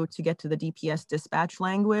through to get to the DPS dispatch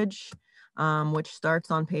language, which starts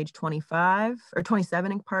on page 25, or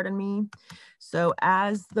 27, pardon me. So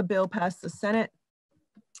as the bill passed the Senate,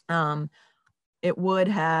 it would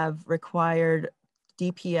have required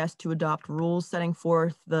DPS to adopt rules setting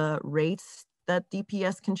forth the rates that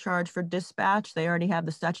DPS can charge for dispatch. They already have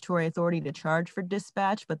the statutory authority to charge for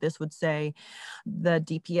dispatch, but this would say the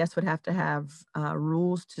DPS would have to have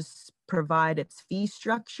rules to provide its fee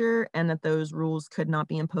structure, and that those rules could not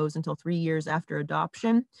be imposed until 3 years after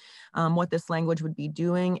adoption. What this language would be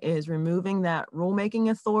doing is removing that rulemaking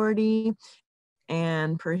authority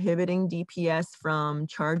and prohibiting DPS from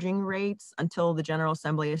charging rates until the General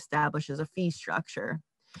Assembly establishes a fee structure.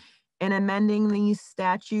 In amending these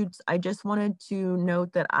statutes, I just wanted to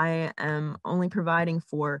note that I am only providing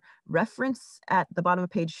for reference at the bottom of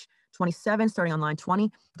page 27, starting on line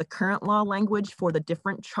 20, the current law language for the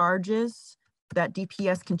different charges that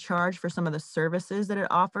DPS can charge for some of the services that it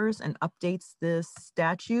offers, and updates this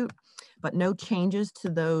statute, but no changes to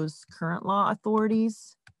those current law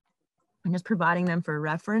authorities. I'm just providing them for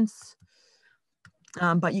reference.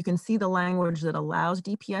 But you can see the language that allows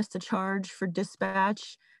DPS to charge for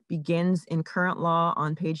dispatch begins in current law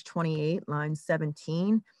on page 28, line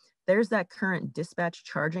 17. There's that current dispatch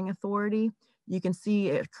charging authority. You can see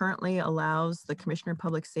it currently allows the Commissioner of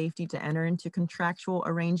Public Safety to enter into contractual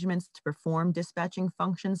arrangements to perform dispatching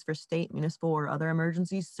functions for state, municipal, or other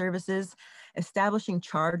emergency services, establishing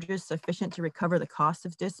charges sufficient to recover the cost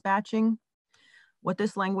of dispatching. What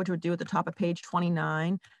this language would do at the top of page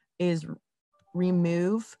 29 is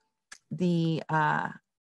remove the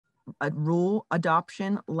rule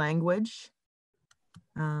adoption language.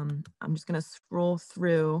 I'm just going to scroll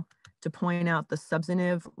through to point out the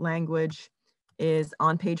substantive language is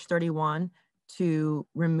on page 31 to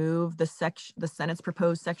remove the Senate's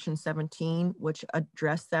proposed section 17, which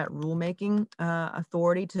addressed that rulemaking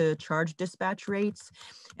authority to charge dispatch rates.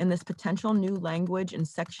 And this potential new language in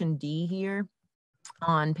section D here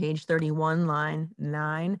on page 31, line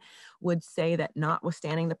 9, would say that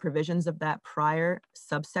notwithstanding the provisions of that prior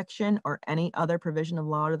subsection or any other provision of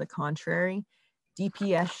law to the contrary,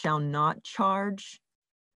 DPS shall not charge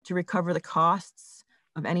to recover the costs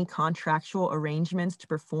of any contractual arrangements to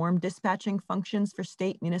perform dispatching functions for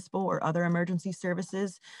state, municipal, or other emergency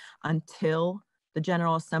services until the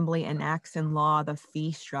General Assembly enacts in law the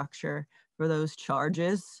fee structure for those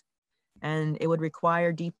charges. And it would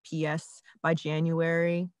require DPS by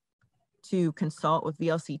January to consult with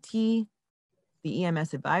VLCT, the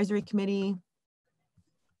EMS Advisory Committee,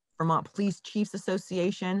 Vermont Police Chiefs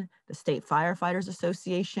Association, the State Firefighters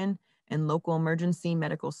Association, and local emergency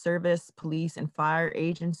medical service, police, and fire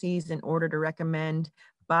agencies in order to recommend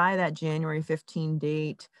by that January 15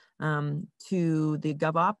 date to the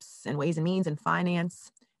GovOps and Ways and Means and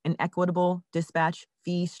Finance an equitable dispatch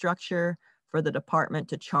fee structure for the department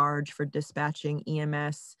to charge for dispatching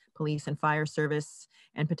EMS, police, and fire service,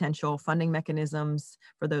 and potential funding mechanisms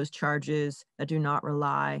for those charges that do not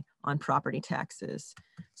rely on property taxes.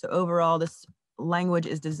 So overall, this language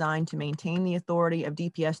is designed to maintain the authority of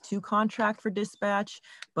DPS to contract for dispatch,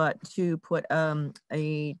 but to put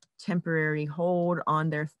a temporary hold on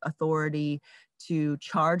their authority to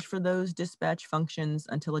charge for those dispatch functions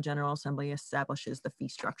until a General Assembly establishes the fee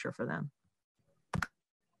structure for them.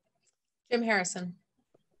 Jim Harrison.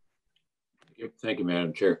 Thank you,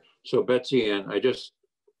 Madam Chair. So Betsy Ann, I just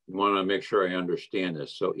want to make sure I understand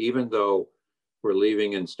this. So even though we're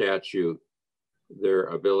leaving in statute their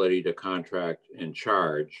ability to contract and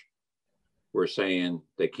charge, we're saying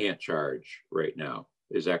they can't charge right now.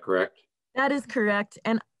 Is that correct? That is correct.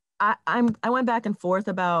 And I went back and forth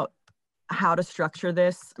about how to structure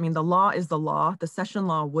this. I mean, the law is the law. The session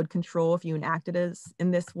law would control if you enacted it in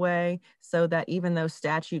this way, so that even though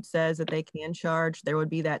statute says that they can charge, there would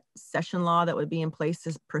be that session law that would be in place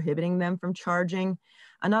as prohibiting them from charging.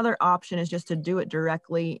 Another option is just to do it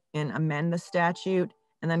directly and amend the statute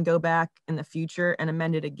and then go back in the future and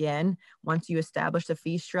amend it again once you establish the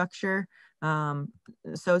fee structure. So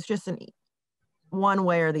it's just one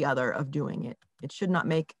way or the other of doing it. It should not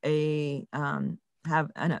make a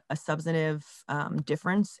substantive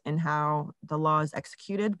difference in how the law is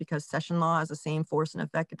executed, because session law has the same force and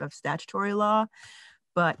effect of statutory law.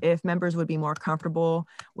 But if members would be more comfortable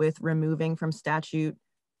with removing from statute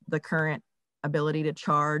the current ability to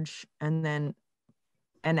charge and then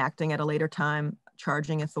enacting at a later time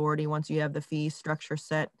charging authority once you have the fee structure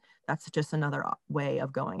set. That's just another way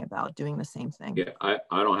of going about doing the same thing. Yeah, I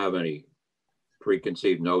don't have any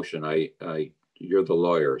preconceived notion. You're the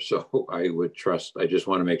lawyer, so I would trust. I just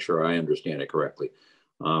want to make sure I understand it correctly.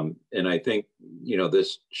 And I think, you know,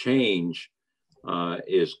 this change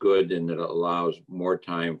is good, and it allows more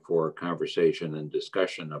time for conversation and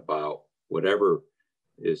discussion about whatever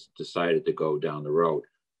is decided to go down the road.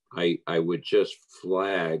 I would just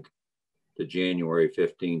flag the January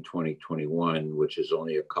 15, 2021, which is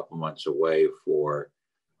only a couple months away, for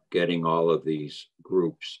getting all of these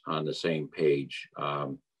groups on the same page.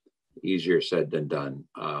 Easier said than done.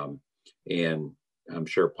 And I'm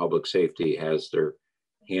sure public safety has their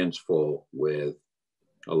hands full with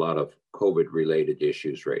a lot of COVID related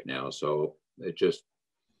issues right now. So it just,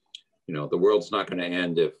 you know, the world's not going to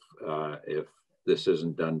end if this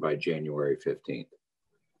isn't done by January 15th.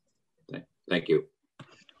 Thank you.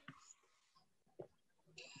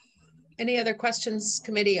 Any other questions,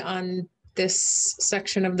 committee, on this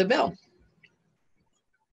section of the bill?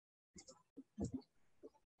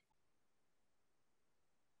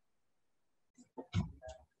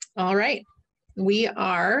 All right, we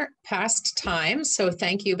are past time, so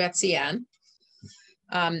thank you, Betsy Ann.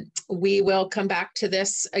 We will come back to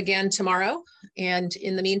this again tomorrow, and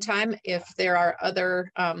in the meantime, if there are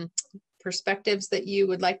other perspectives that you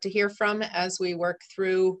would like to hear from as we work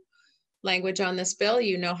through language on this bill,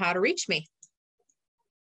 you know how to reach me.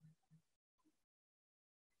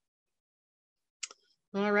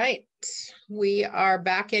 All right, we are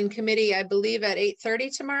back in committee, I believe, at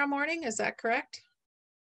 8:30 tomorrow morning. Is that correct?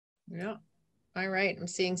 Yeah. All right, I'm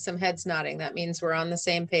seeing some heads nodding. That means we're on the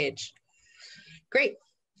same page. Great.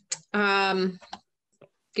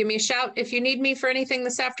 Give me a shout if you need me for anything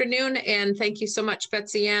this afternoon. And thank you so much,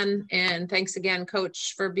 Betsy Ann. And thanks again,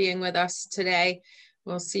 Coach, for being with us today.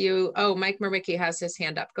 We'll see you. Oh, Mike Merwicki has his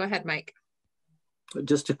hand up. Go ahead, Mike.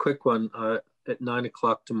 Just a quick one. At 9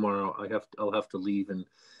 o'clock tomorrow, I'll have to leave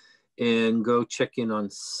and go check in on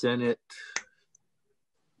Senate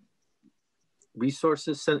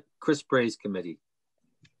Resources, Chris Bray's committee.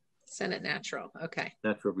 Senate Natural, okay.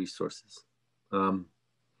 Natural Resources. I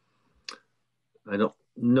don't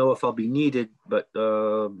know if I'll be needed, but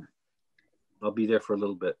I'll be there for a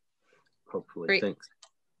little bit, hopefully. Great. Thanks.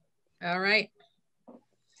 All right.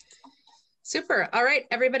 Super. All right,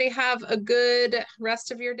 everybody have a good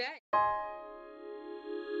rest of your day.